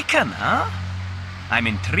American, huh? I'm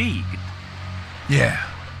intrigued. Yeah.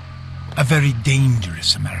 A very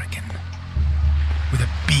dangerous American. With a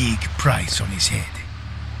big price on his head.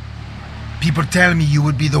 People tell me you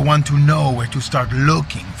would be the one to know where to start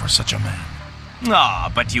looking for such a man.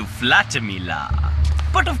 Ah, but you flatter me, La.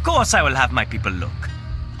 But of course I will have my people look.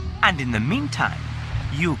 And in the meantime,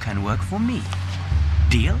 you can work for me.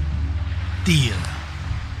 Deal? Deal.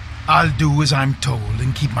 I'll do as I'm told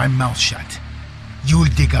and keep my mouth shut. You'll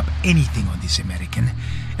dig up anything on this American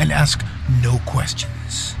and ask no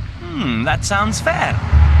questions. That sounds fair,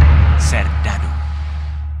 Sir Dadu.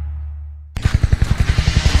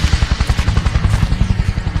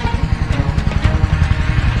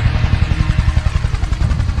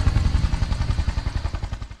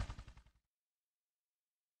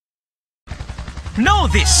 Know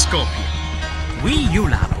this, Scorpion. We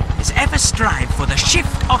Ular boys ever strive for the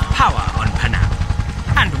shift of power on Panau.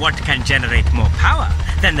 And what can generate more power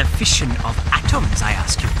than the fission of atoms, I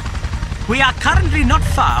ask you? We are currently not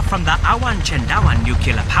far from the Avalanche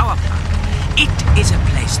nuclear power plant. It is a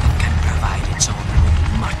place that can provide its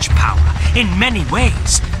own much power in many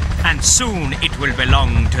ways. And soon it will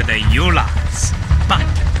belong to the Ulars. But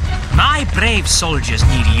my brave soldiers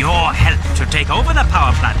need your help to take over the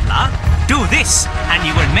power plant, La. Do this, and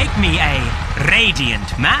you will make me a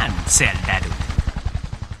radiant man, Sir Dadu.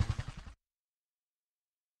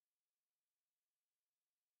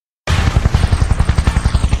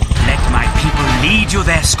 Let my people lead you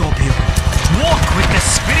there, Scorpio. Walk with the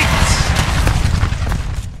spirits.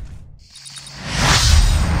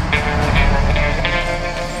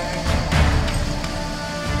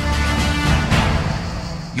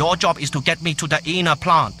 Your job is to get me to the inner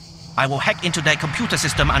plant. I will hack into their computer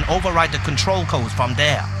system and override the control codes from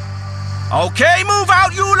there. Okay, move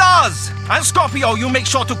out, Ulars! And Scorpio, you make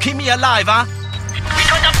sure to keep me alive, huh? We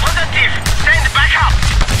got a positive! Send back up!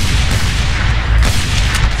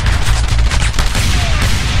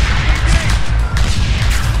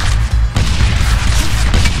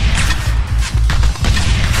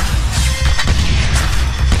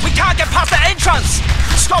 We can't get past the entrance!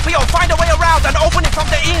 Scorpio, find a way around and open it from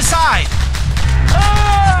the inside!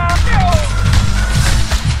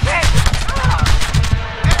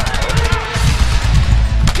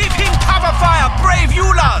 Give him cover fire, brave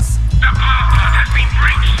Ulars! The power plant has been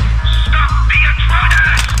breached! Stop the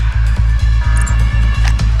intruders!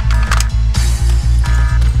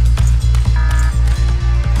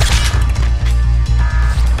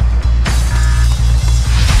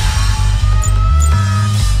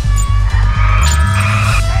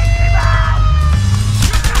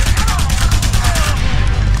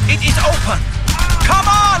 It is open! Come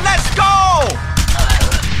on, let's go!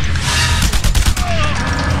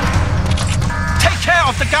 Take care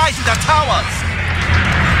of the guys in the towers!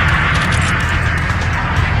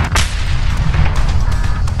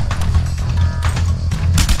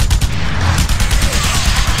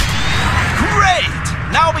 Great!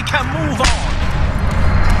 Now we can move on!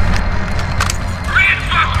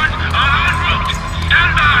 Reinforcements are en route!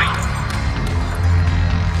 Stand by!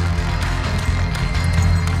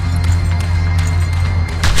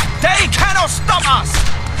 They cannot stop us!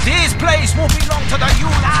 This place will belong to the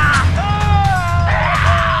Ular!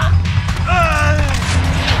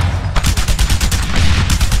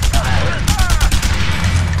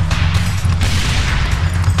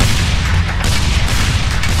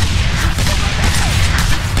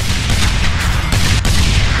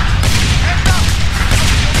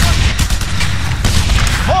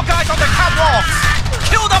 More guys on the catwalks!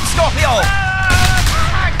 Kill them, Scorpio!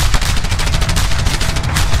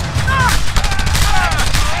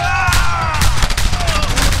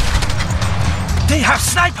 They have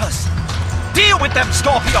snipers! Deal with them,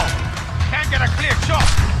 Scorpio! Can't get a clear shot!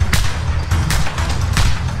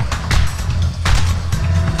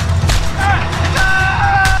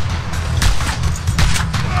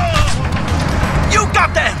 You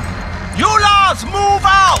got them! Ulars, move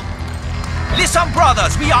out! Listen,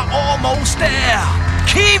 brothers, we are almost there!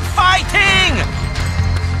 Keep fighting!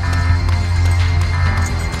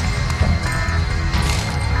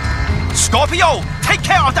 Scorpio, take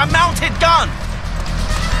care of that mounted gun!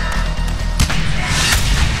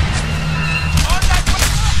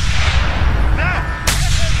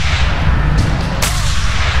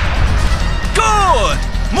 Good!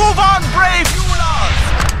 Move on, brave Yulas!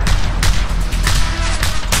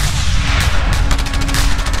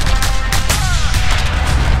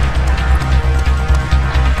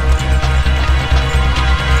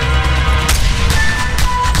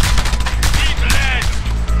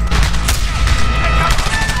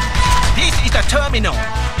 This is the terminal.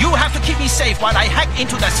 You have to keep me safe while I hack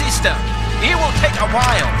into the system. It will take a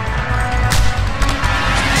while.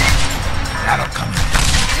 That'll come.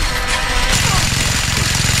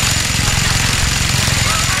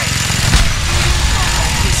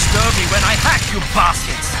 Disturb me when I hack, you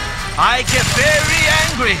bastards! I get very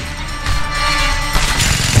angry!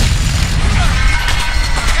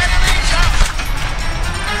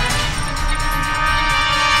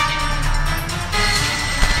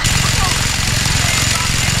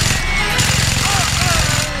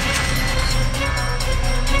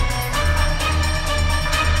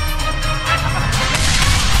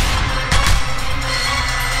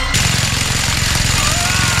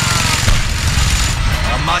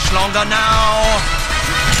 Much longer now.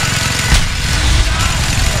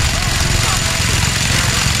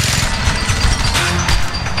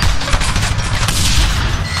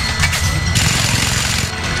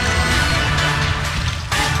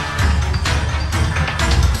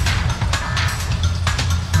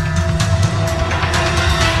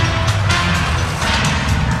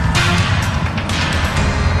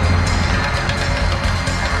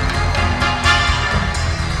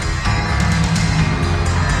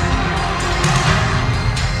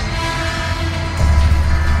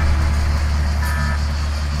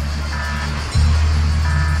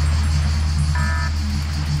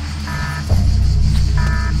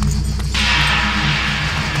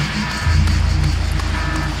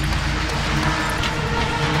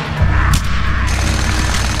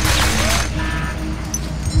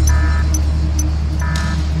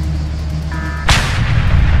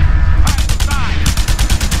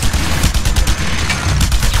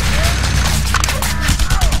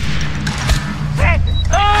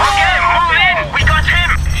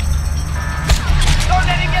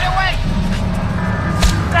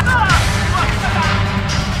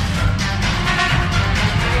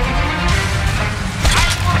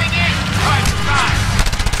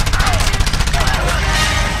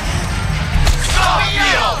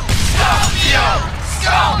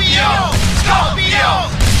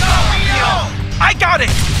 I got it!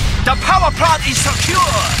 The power plant is secure!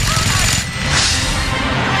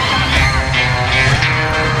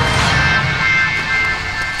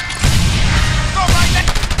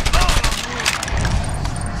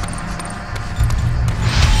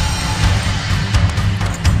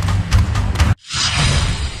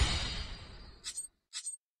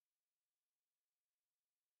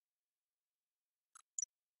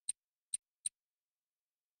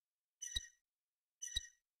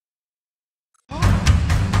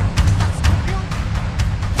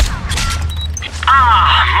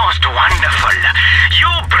 Most wonderful.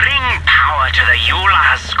 You bring power to the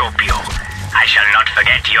Eula, Scorpio. I shall not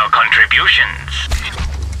forget your contributions.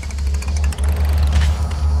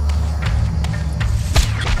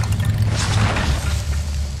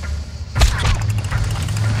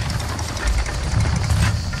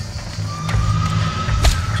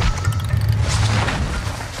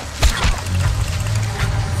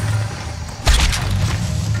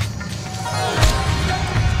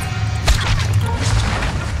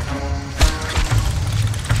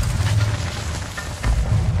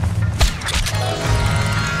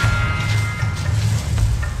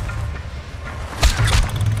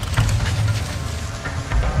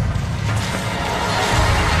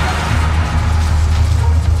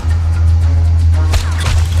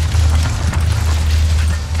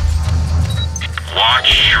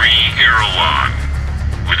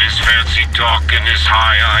 Talk and his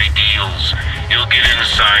high ideals, he'll get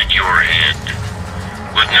inside your head.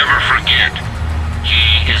 But never forget,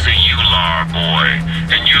 he is a Ular boy,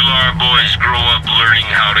 and Ular boys grow up learning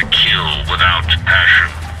how to kill without passion.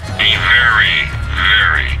 Be very,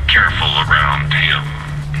 very careful around him.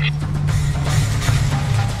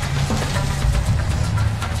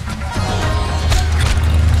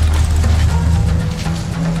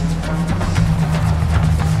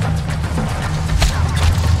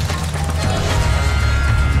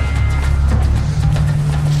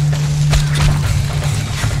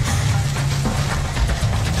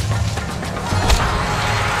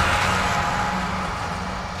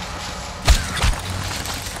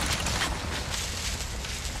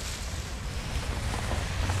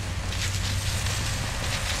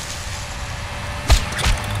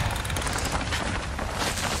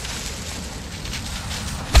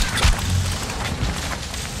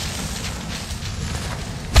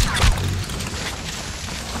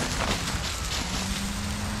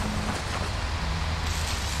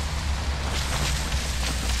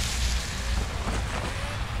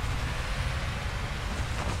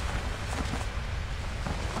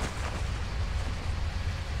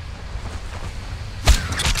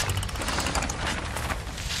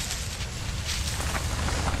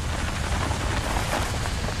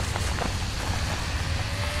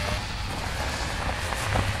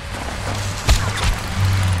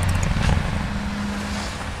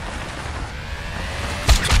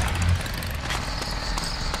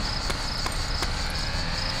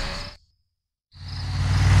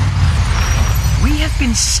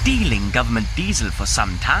 been stealing government diesel for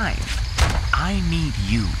some time. I need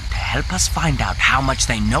you to help us find out how much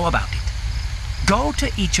they know about it. Go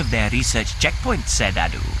to each of their research checkpoints, said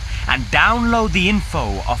Adu, and download the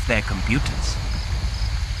info off their computers.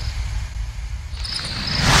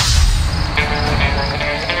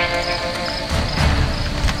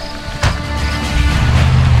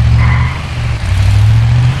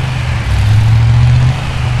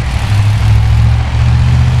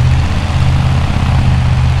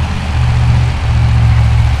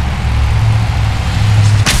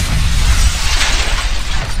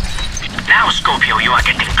 Scorpio, you are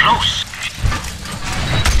getting close.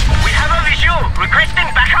 We have a visual.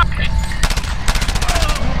 Requesting backup.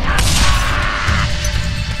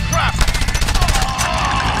 Crap.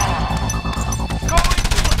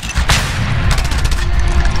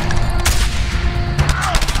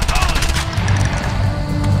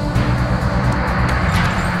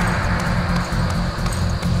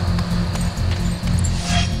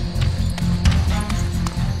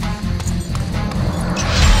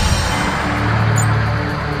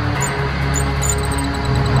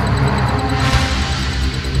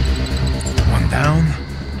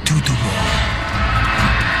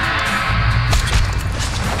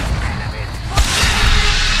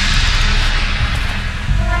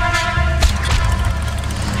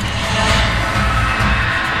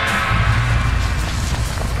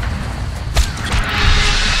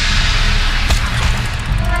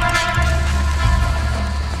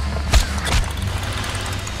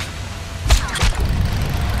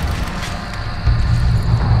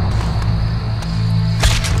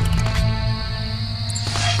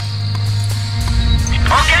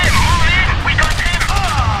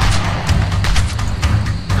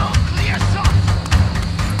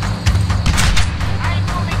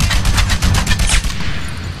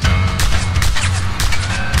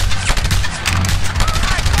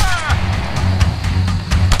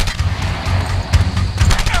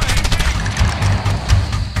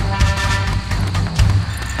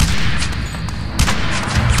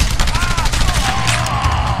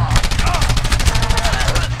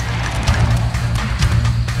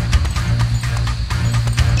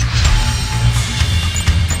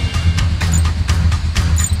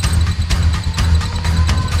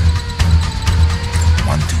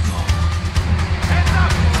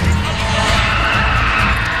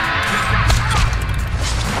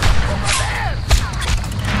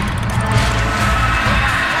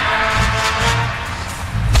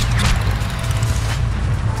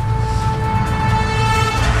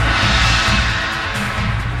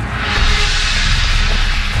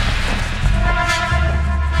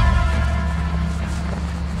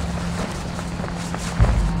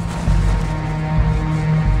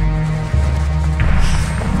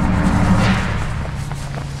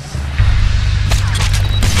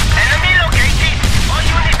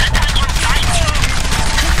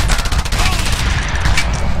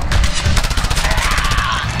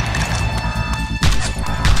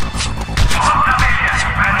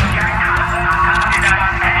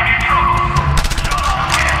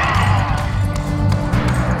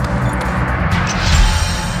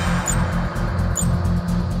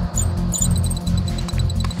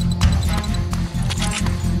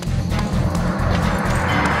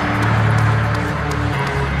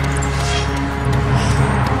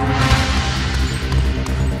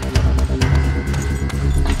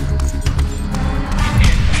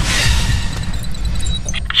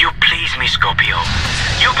 Scorpio.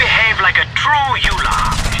 You behave like a true Eula.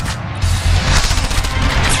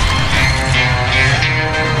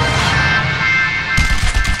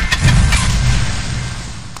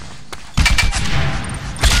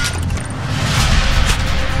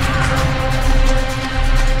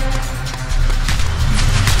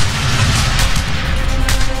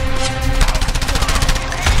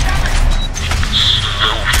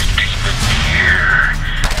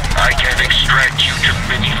 Extract you to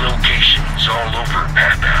many locations all over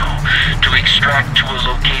Panau. To extract to a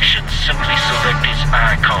location, simply select his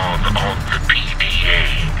icon on the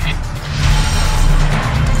PDA.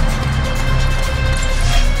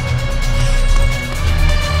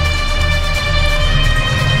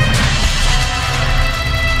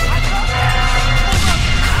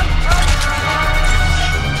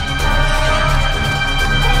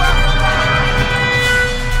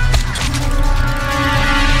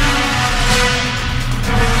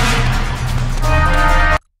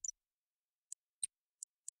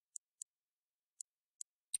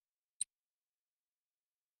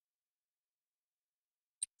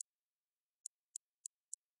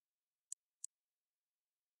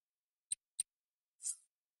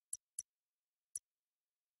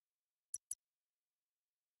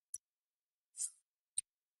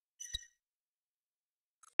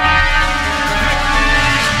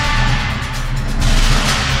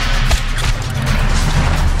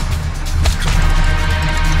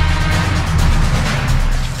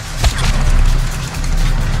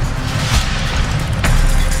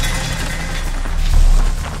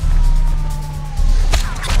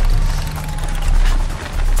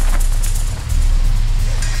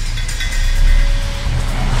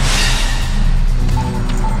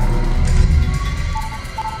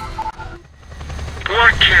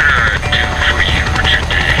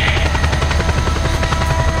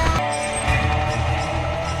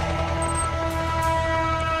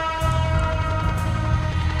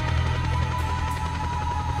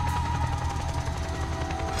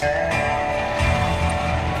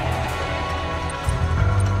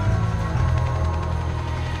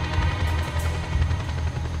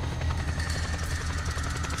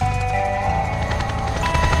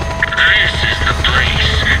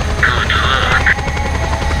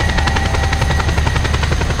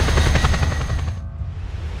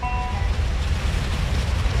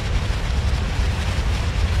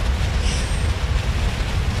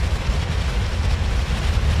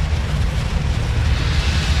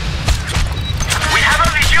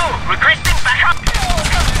 Requesting